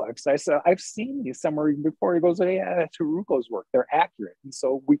Alex, I said, I've seen these somewhere before. He goes, oh, yeah, that's Haruko's work. They're accurate. And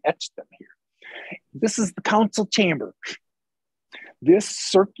so we etched them here. This is the council chamber. This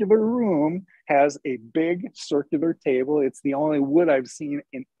circular room has a big circular table. It's the only wood I've seen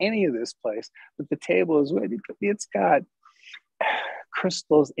in any of this place, but the table is wood. It's got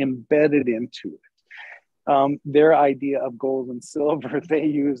crystals embedded into it. Their idea of gold and silver they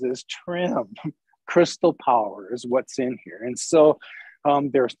use as trim. Crystal power is what's in here. And so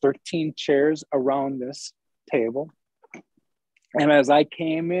there's 13 chairs around this table. And as I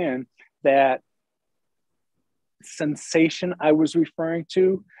came in, that sensation I was referring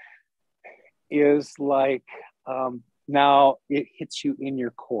to is like, now it hits you in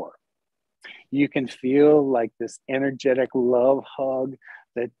your core. You can feel like this energetic love hug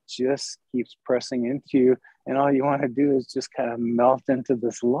that just keeps pressing into you. And all you want to do is just kind of melt into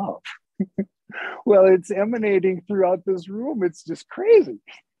this love. Well, it's emanating throughout this room. It's just crazy.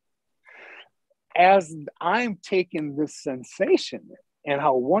 As I'm taking this sensation and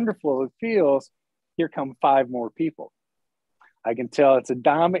how wonderful it feels, here come 5 more people. I can tell it's a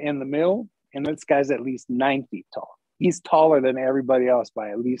Dama in the middle, and this guy's at least 9 feet tall. He's taller than everybody else by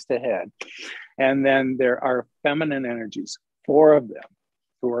at least a head. And then there are feminine energies, 4 of them,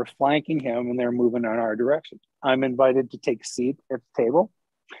 who are flanking him, and they're moving in our direction. I'm invited to take a seat at the table,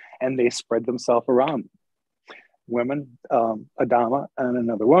 and they spread themselves around. Women, Adama and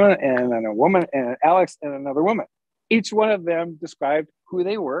another woman, and then a woman, and Alex and another woman. Each one of them described who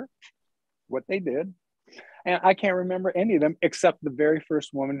they were, what they did. And I can't remember any of them except the very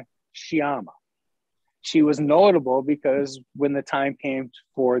first woman, Shyama. She was notable because when the time came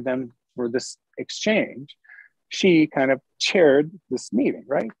for them for this exchange, she kind of chaired this meeting,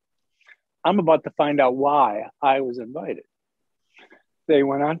 right? I'm about to find out why I was invited. They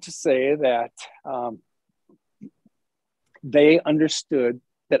went on to say that they understood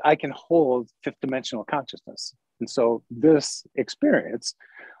that I can hold 5th dimensional consciousness. And so this experience,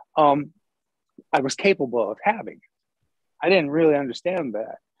 I was capable of having. I didn't really understand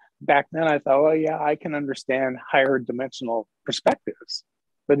that. Back then I thought, well, yeah, I can understand higher dimensional perspectives,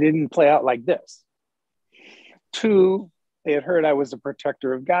 but it didn't play out like this. 2, they had heard I was a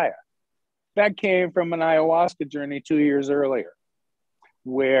protector of Gaia. That came from an ayahuasca journey 2 years earlier,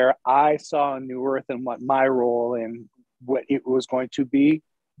 where I saw a new earth and what my role and what it was going to be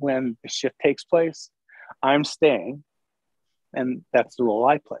when the shift takes place. I'm staying, and that's the role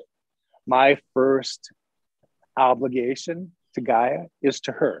I play. My first obligation to Gaia is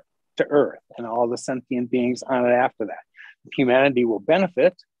to her, to Earth, and all the sentient beings on it after that. Humanity will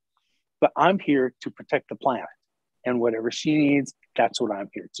benefit, but I'm here to protect the planet. And whatever she needs, that's what I'm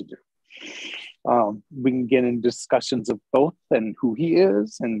here to do. We can get into discussions of both and who he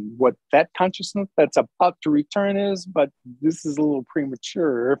is and what that consciousness that's about to return is, but this is a little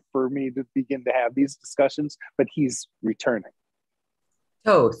premature for me to begin to have these discussions, but he's returning.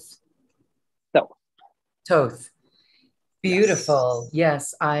 Toth. So. Toth. Beautiful.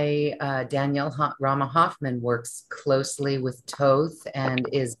 Yes, Danielle Rama Hoffman works closely with Toth and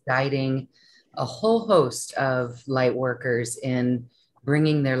is guiding a whole host of light workers in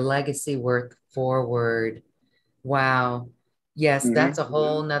bringing their legacy work forward. Wow. Yes, that's a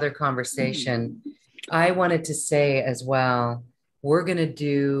whole nother conversation. I wanted to say as well, we're going to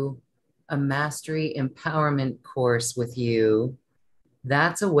do a mastery empowerment course with you.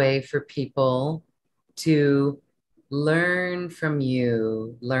 That's a way for people to learn from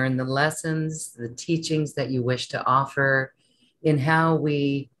you, learn the lessons, the teachings that you wish to offer in how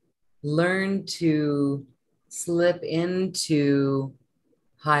we learn to slip into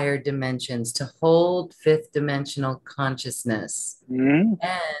higher dimensions, to hold 5th dimensional consciousness. And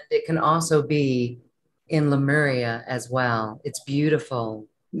it can also be in Lemuria as well. It's beautiful.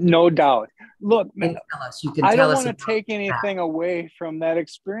 No doubt. Look, I don't want to take anything away from that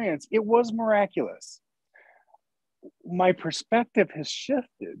experience. It was miraculous. My perspective has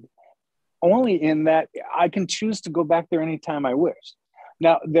shifted only in that I can choose to go back there anytime I wish.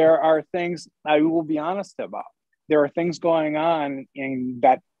 Now, there are things I will be honest about. There are things going on in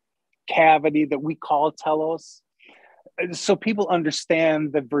that cavity that we call Telos, so people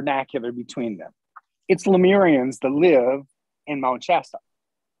understand the vernacular between them. It's Lemurians that live in Mt Shasta.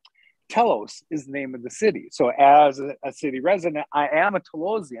 Telos is the name of the city. So as a city resident, I am a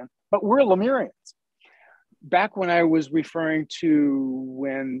Telosian, but we're Lemurians. Back when I was referring to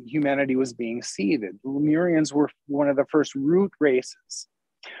when humanity was being seeded, Lemurians were one of the first root races.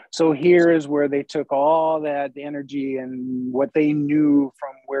 So here is where they took all that energy and what they knew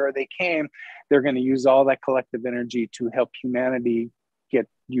from where they came. They're going to use all that collective energy to help humanity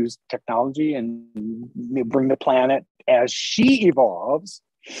use technology and bring the planet as she evolves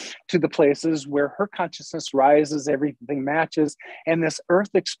to the places where her consciousness rises, everything matches. And this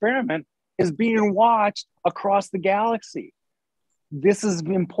Earth experiment is being watched across the galaxy. This is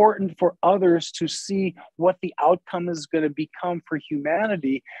important for others to see what the outcome is going to become for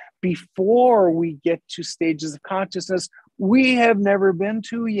humanity before we get to stages of consciousness we have never been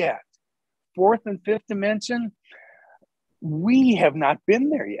to yet. 4th and 5th dimension, we have not been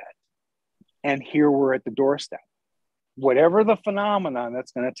there yet. And here we're at the doorstep. Whatever the phenomenon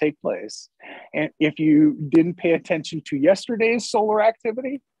that's going to take place, and if you didn't pay attention to yesterday's solar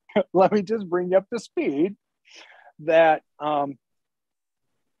activity, let me just bring you up to speed that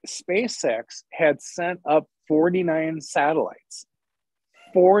SpaceX had sent up 49 satellites.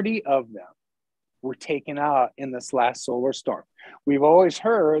 40 of them were taken out in this last solar storm. We've always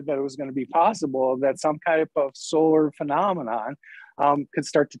heard that it was going to be possible that some kind of solar phenomenon could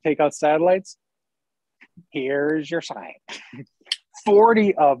start to take out satellites. Here's your sign.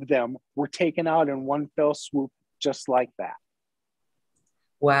 40 of them were taken out in one fell swoop, just like that.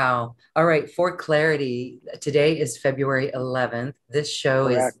 Wow. All right. For clarity, today is February 11th. This show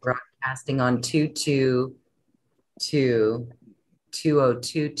Correct. is broadcasting on 2/2/2023.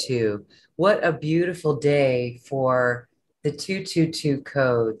 2022. What a beautiful day for the 222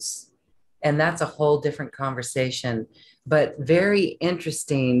 codes. And that's a whole different conversation, but very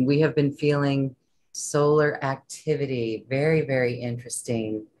interesting. We have been feeling solar activity. Very, very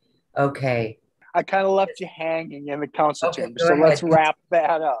interesting. Okay. I kind of left you hanging in the council Okay, chamber. go So let's ahead. wrap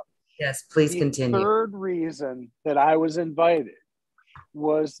that up. Yes, please The continue. third reason that I was invited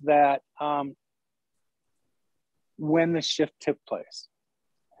was that when the shift took place,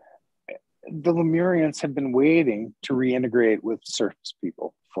 the Lemurians had been waiting to reintegrate with surface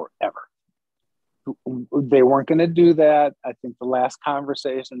people forever. They weren't going to do that. I think the last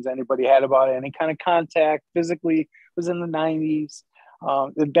conversations anybody had about any kind of contact physically was in the 90s.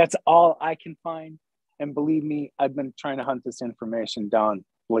 That's all I can find. And believe me, I've been trying to hunt this information down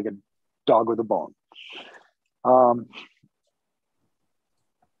like a dog with a bone.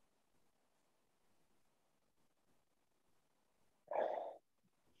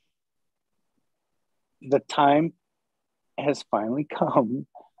 The time has finally come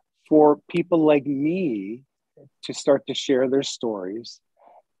for people like me to start to share their stories.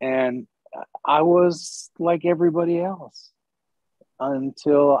 And I was like everybody else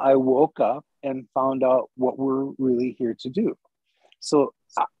until I woke up and found out what we're really here to do. So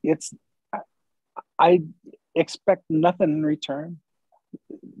I expect nothing in return.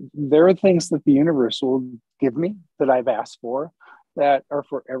 There are things that the universe will give me that I've asked for that are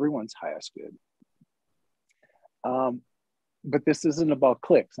for everyone's highest good. But this isn't about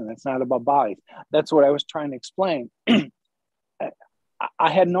clicks and it's not about bodies. That's what I was trying to explain. I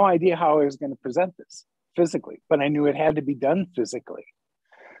had no idea how I was going to present this physically, but I knew it had to be done physically.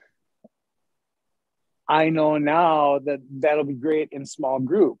 I know now that that'll be great in small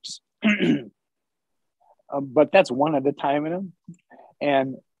groups, but that's one at a time in them.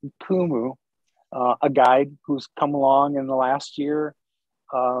 And Kumu, a guide who's come along in the last year,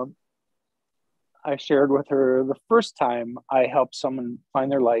 I shared with her the first time I helped someone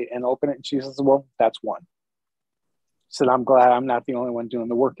find their light and open it. And she says, well, that's one. I said, I'm glad I'm not the only one doing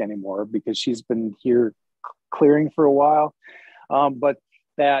the work anymore because she's been here clearing for a while. But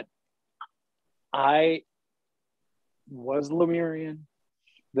that I was Lemurian,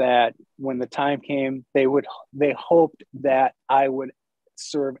 that when the time came, they hoped that I would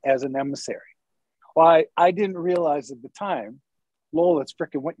serve as an emissary. Well, I didn't realize at the time, Lowell, that's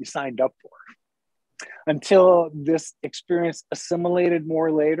freaking what you signed up for. Until this experience assimilated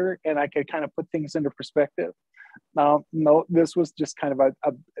more later and I could kind of put things into perspective. No, this was just kind of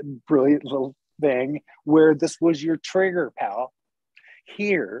a brilliant little thing where this was your trigger, pal.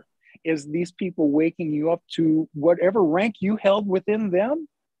 Here is these people waking you up to whatever rank you held within them.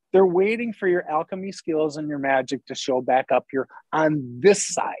 They're waiting for your alchemy skills and your magic to show back up here on this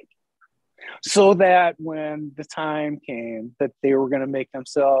side. So that when the time came that they were going to make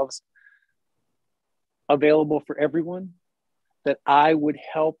themselves available for everyone, that I would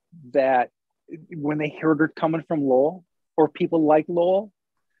help that when they heard it coming from Lowell or people like Lowell,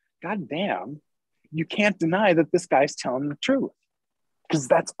 God damn, you can't deny that this guy's telling the truth because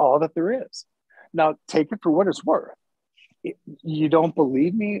that's all that there is. Now, take it for what it's worth. You don't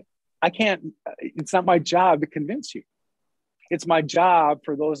believe me? I can't, it's not my job to convince you. It's my job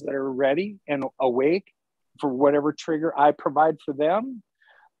for those that are ready and awake for whatever trigger I provide for them,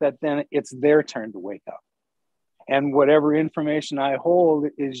 that then it's their turn to wake up. And whatever information I hold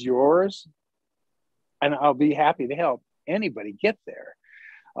is yours. And I'll be happy to help anybody get there.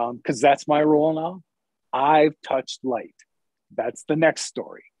 Because that's my role now. I've touched light. That's the next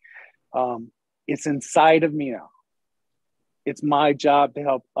story. It's inside of me now. It's my job to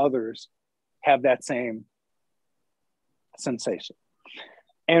help others have that same sensation.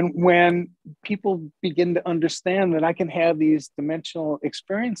 And when people begin to understand that I can have these dimensional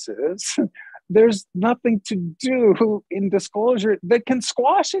experiences, there's nothing to do in disclosure that can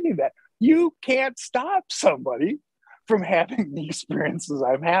squash any of that. You can't stop somebody from having the experiences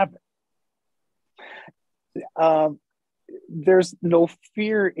I'm having. There's no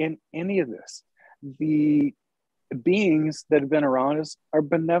fear in any of this. The beings that have been around us are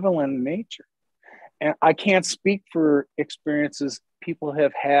benevolent in nature. And I can't speak for experiences people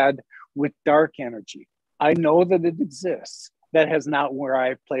have had with dark energy. I know that it exists. That is not where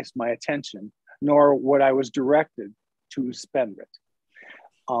I've placed my attention, nor what I was directed to spend it.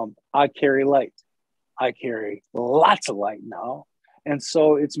 I carry light. I carry lots of light now. And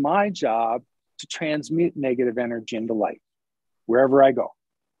so it's my job to transmute negative energy into light wherever I go.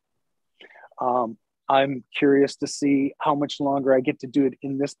 I'm curious to see how much longer I get to do it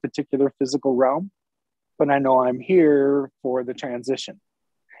in this particular physical realm, but I know I'm here for the transition.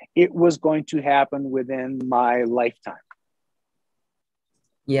 It was going to happen within my lifetime.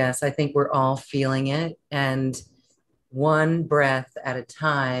 Yes, I think we're all feeling it. And one breath at a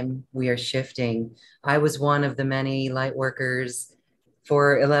time, we are shifting. I was one of the many light workers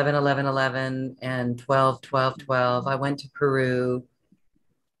for 11, 11, 11, and 12, 12, 12. I went to Peru.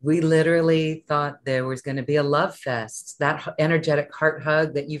 We literally thought there was going to be a love fest. That energetic heart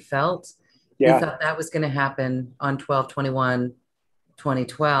hug that you felt, we Yeah, thought that was going to happen on 12/21,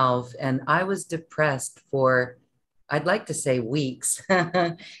 2012. And I was depressed for, I'd like to say, weeks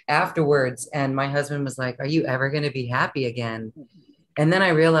afterwards. And my husband was like, "Are you ever going to be happy again?" And then I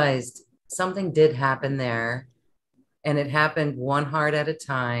realized something did happen there, and it happened one heart at a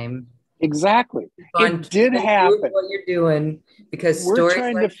time. exactly. Keep on It did doing happen. what you're doing, because We're stories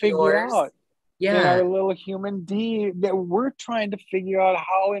trying to like figure yours, out in yeah, our little human that we're trying to figure out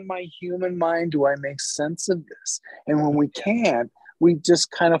how in my human mind do I make sense of this? And when we can't, we just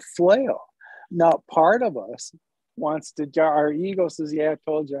kind of flail. Now, part of us wants to, our ego says, yeah, I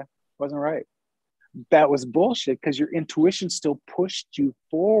told you, wasn't right. That was bullshit because your intuition still pushed you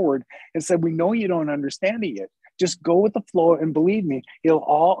forward and said, we know you don't understand it yet. Just go with the flow and believe me, it'll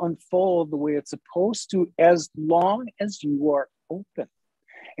all unfold the way it's supposed to as long as you are open.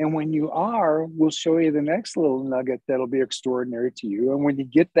 And when you are, we'll show you the next little nugget that'll be extraordinary to you. And when you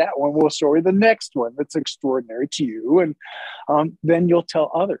get that one, we'll show you the next one that's extraordinary to you. And then you'll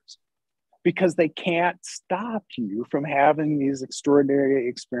tell others, because they can't stop you from having these extraordinary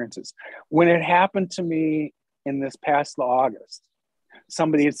experiences. When it happened to me in this past August,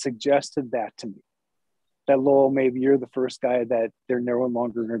 somebody had suggested that to me, that Lowell, maybe you're the first guy that they're no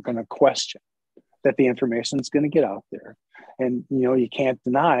longer going to question, that the information is going to get out there. And, you know, you can't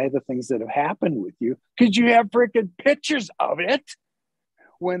deny the things that have happened with you because you have freaking pictures of it.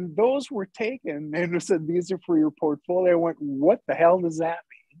 When those were taken and it said, these are for your portfolio, I went, what the hell does that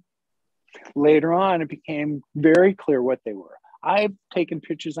mean? Later on, it became very clear what they were. I've taken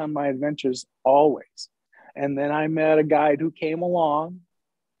pictures on my adventures always. And then I met a guide who came along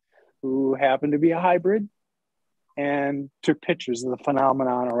who happened to be a hybrid and took pictures of the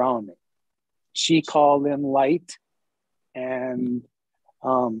phenomenon around me. She called in light, and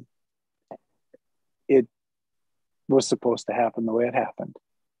it was supposed to happen the way it happened.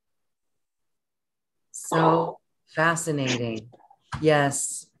 So fascinating.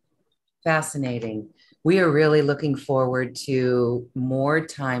 Yes, fascinating. We are really looking forward to more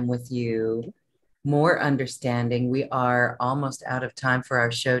time with you, more understanding. We are almost out of time for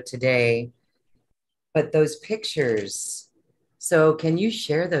our show today, but those pictures. So, can you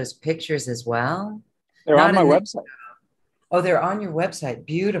share those pictures as well? They're on Not my in the, website. oh, they're on your website.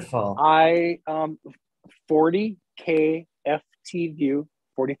 Beautiful. 40K FT view,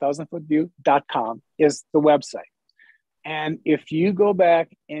 40,000 foot view.com is the website. And if you go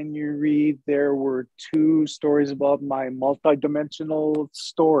back and you read, there were 2 stories about my multidimensional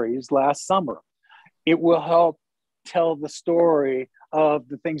stories last summer. It will help tell the story of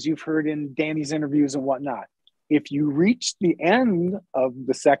the things you've heard in Danny's interviews and whatnot. If you reach the end of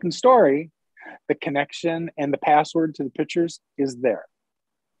the second story, the connection and the password to the pictures is there.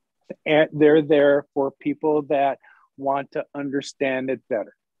 And they're there for people that want to understand it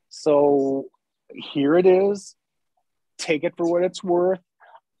better. So here it is. Take it for what it's worth.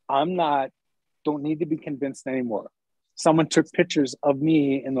 Don't need to be convinced anymore. Someone took pictures of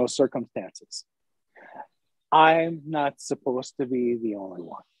me in those circumstances. I'm not supposed to be the only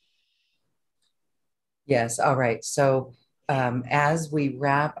one. Yes. All right. So, as we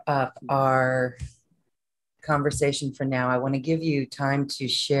wrap up our conversation for now, I want to give you time to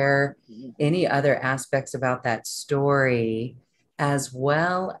share any other aspects about that story, as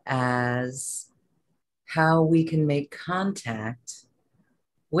well as how we can make contact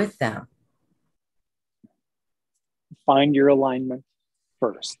with them. Find your alignment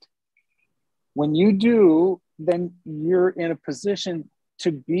first. When you do, then you're in a position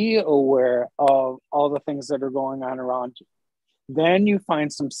to be aware of all the things that are going on around you. Then you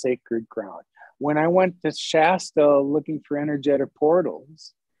find some sacred ground. When I went to Shasta looking for energetic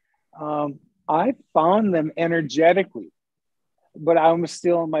portals, I found them energetically, but I was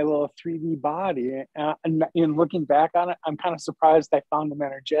still in my little 3D body. And in looking back on it, I'm kind of surprised I found them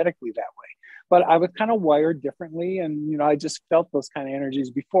energetically that way. But I was kind of wired differently. And, you know, I just felt those kind of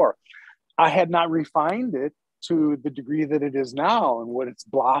energies before. I had not refined it to the degree that it is now and what it's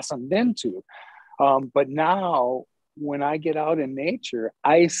blossomed into. But now, when I get out in nature,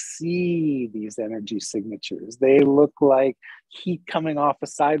 I see these energy signatures. They look like heat coming off a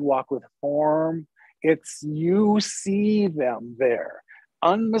sidewalk with form. You see them there,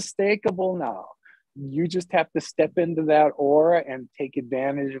 unmistakable now. You just have to step into that aura and take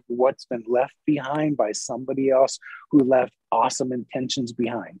advantage of what's been left behind by somebody else who left awesome intentions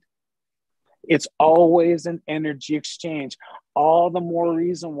behind. It's always an energy exchange. All the more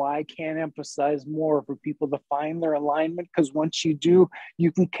reason why I can't emphasize more for people to find their alignment, because once you do,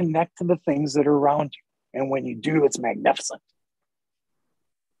 you can connect to the things that are around you. And when you do, it's magnificent.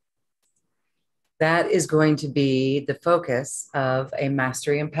 That is going to be the focus of a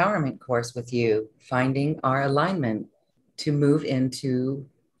mastery empowerment course with you, finding our alignment to move into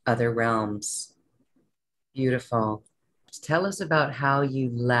other realms. Beautiful. Tell us about how you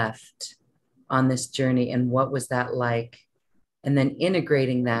left on this journey and what was that like? And then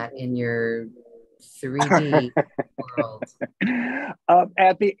integrating that in your 3D world.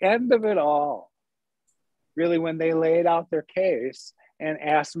 At the end of it all, really, when they laid out their case and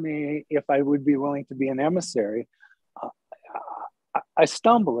asked me if I would be willing to be an emissary, I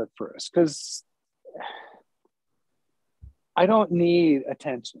stumbled at first because I don't need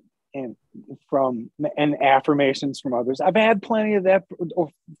attention and affirmations from others. I've had plenty of that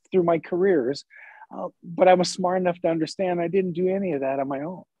through my careers, but I was smart enough to understand I didn't do any of that on my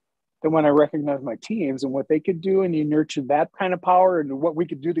own. Then when I recognized my teams and what they could do, and you nurtured that kind of power and what we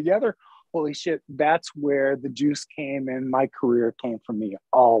could do together, holy shit, that's where the juice came and my career came from me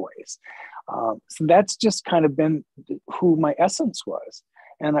always. So that's just kind of been who my essence was.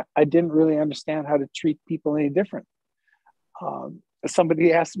 And I didn't really understand how to treat people any different.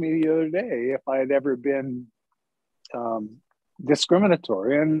 Somebody asked me the other day if I had ever been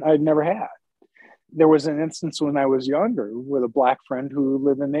discriminatory, and I'd never had. There was an instance when I was younger with a Black friend who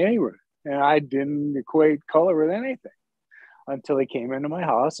lived in the neighborhood, and I didn't equate color with anything until he came into my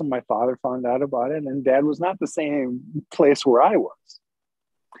house and my father found out about it, and Dad was not the same place where I was.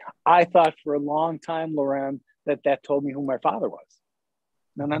 I thought for a long time, Lauren, that told me who my father was.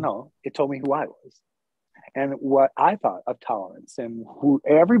 No. It told me who I was and what I thought of tolerance and who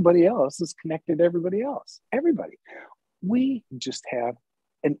everybody else is connected to everybody else. Everybody. We just have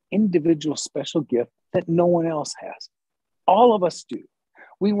an individual special gift that no one else has. All of us do.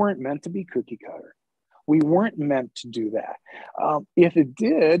 We weren't meant to be cookie cutter. We weren't meant to do that. If it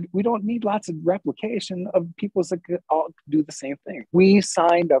did, we don't need lots of replication of people that could all do the same thing. We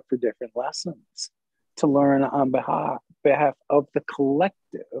signed up for different lessons to learn on behalf of the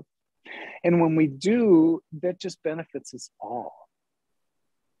collective. And when we do, that just benefits us all.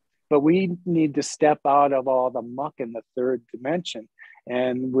 But we need to step out of all the muck in the third dimension.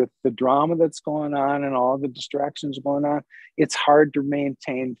 And with the drama that's going on and all the distractions going on, it's hard to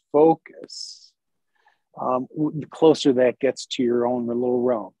maintain focus. The closer that gets to your own little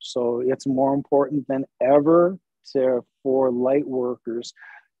realm. So it's more important than ever for light workers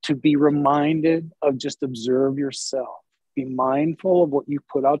to be reminded of just observe yourself. Be mindful of what you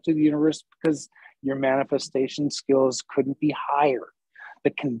put out to the universe, because your manifestation skills couldn't be higher.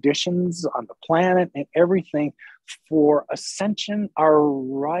 The conditions on the planet and everything for ascension are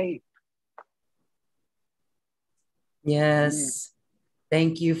ripe. Yes.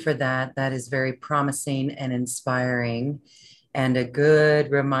 Thank you for that. That is very promising and inspiring and a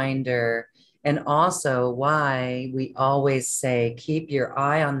good reminder. And also why we always say, keep your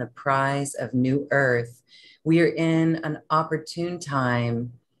eye on the prize of new earth. We are in an opportune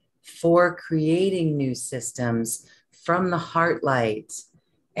time for creating new systems from the heart light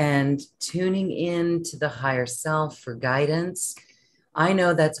and tuning in to the higher self for guidance. I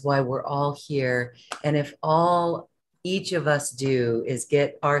know that's why we're all here. And if all each of us do is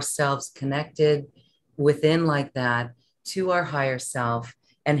get ourselves connected within like that to our higher self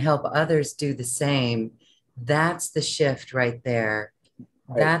and help others do the same, that's the shift right there.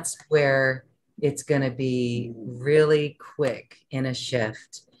 Right. That's where it's going to be really quick in a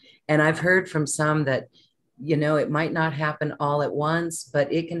shift. And I've heard from some that, you know, it might not happen all at once,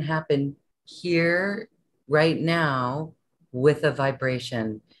 but it can happen here right now with a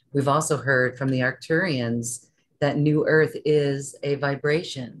vibration. We've also heard from the Arcturians that new earth is a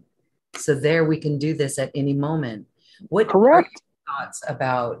vibration. So there we can do this at any moment. What Correct. Are your thoughts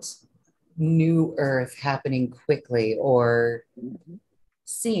about new earth happening quickly or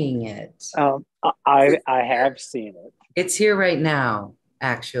seeing it? I have seen it. It's here right now,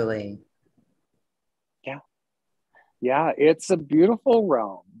 actually. Yeah, it's a beautiful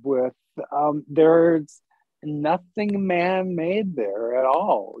realm with, there's nothing man-made there at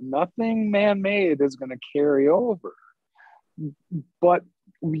all. Nothing man-made is going to carry over. But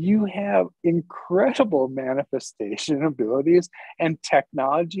you have incredible manifestation abilities and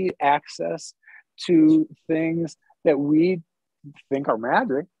technology access to things that we think are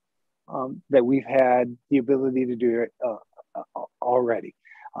magic, that we've had the ability to do it already.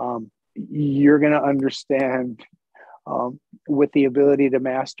 you're going to understand with the ability to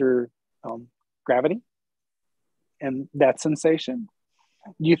master gravity and that sensation.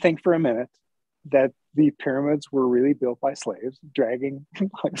 You think for a minute that the pyramids were really built by slaves dragging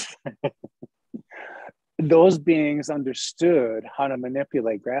those beings understood how to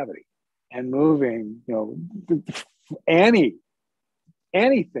manipulate gravity, and moving, anything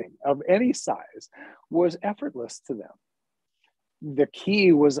of any size was effortless to them. The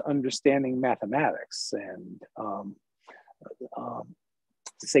key was understanding mathematics and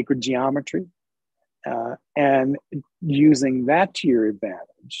sacred geometry, and using that to your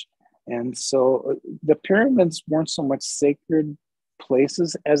advantage. And so the pyramids weren't so much sacred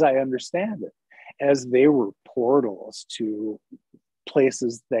places, as I understand it, as they were portals to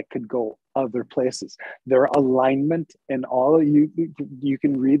places that could go other places. Their alignment and all of you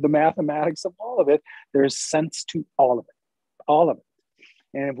can read the mathematics of all of it. There's sense to all of it.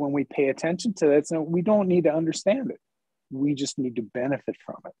 And when we pay attention to that, so we don't need to understand it. We just need to benefit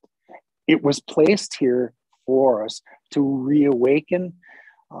from it. It was placed here for us to reawaken.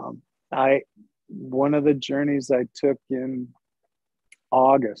 One of the journeys I took in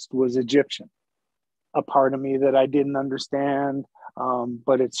August was Egyptian. A part of me that I didn't understand,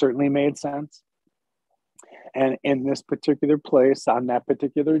 but it certainly made sense. And in this particular place, on that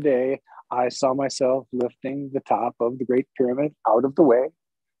particular day, I saw myself lifting the top of the Great Pyramid out of the way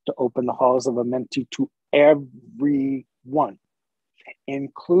to open the halls of Amenti to everyone,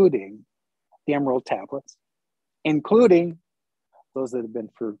 including the Emerald Tablets, including those that have been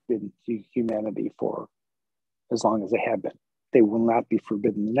forbidden to humanity for as long as they have been. They will not be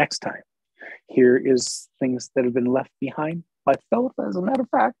forbidden the next time. Here is things that have been left behind by Philip, as a matter of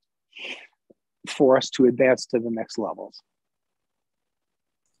fact, for us to advance to the next levels.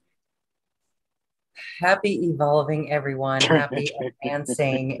 Happy evolving, everyone. Happy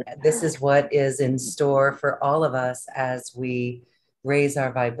advancing. This is what is in store for all of us as we raise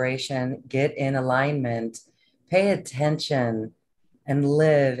our vibration, get in alignment, pay attention, and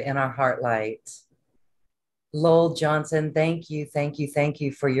live in our heart light. Lowell Johnson, thank you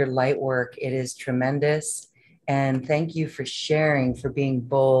for your light work. It is tremendous. And thank you for sharing, for being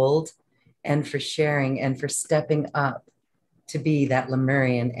bold, and for sharing and for stepping up to be that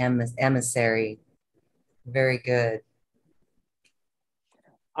Lemurian emissary. Very good.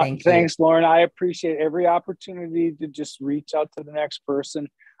 Thanks, Lauren. I appreciate every opportunity to just reach out to the next person.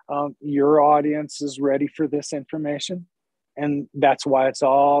 Your audience is ready for this information. And that's why it's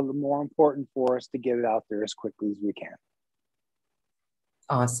all the more important for us to get it out there as quickly as we can.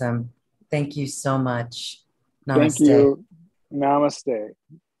 Awesome. Thank you so much. Namaste. Thank you. Namaste.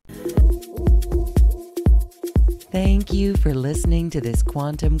 Thank you for listening to this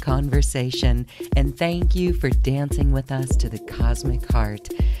quantum conversation, and thank you for dancing with us to the cosmic heart.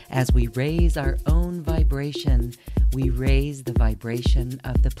 As we raise our own vibration, we raise the vibration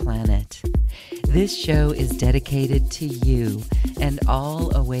of the planet. This show is dedicated to you and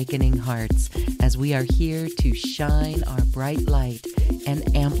all awakening hearts, as we are here to shine our bright light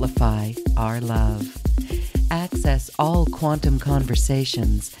and amplify our love. Access all quantum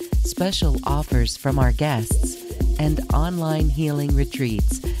conversations, special offers from our guests, and online healing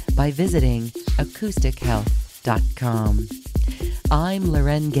retreats by visiting acoustichealth.com. I'm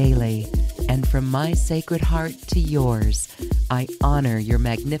Loren Gailey, and from my sacred heart to yours, I honor your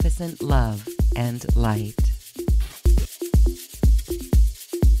magnificent love and light.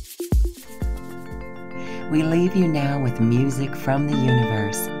 We leave you now with music from the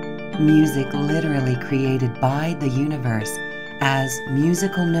universe. Music literally created by the universe, as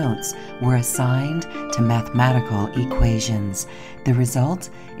musical notes were assigned to mathematical equations. The result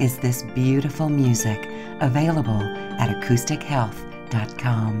is this beautiful music, available at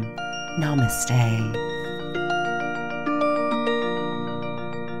acoustichealth.com. Namaste.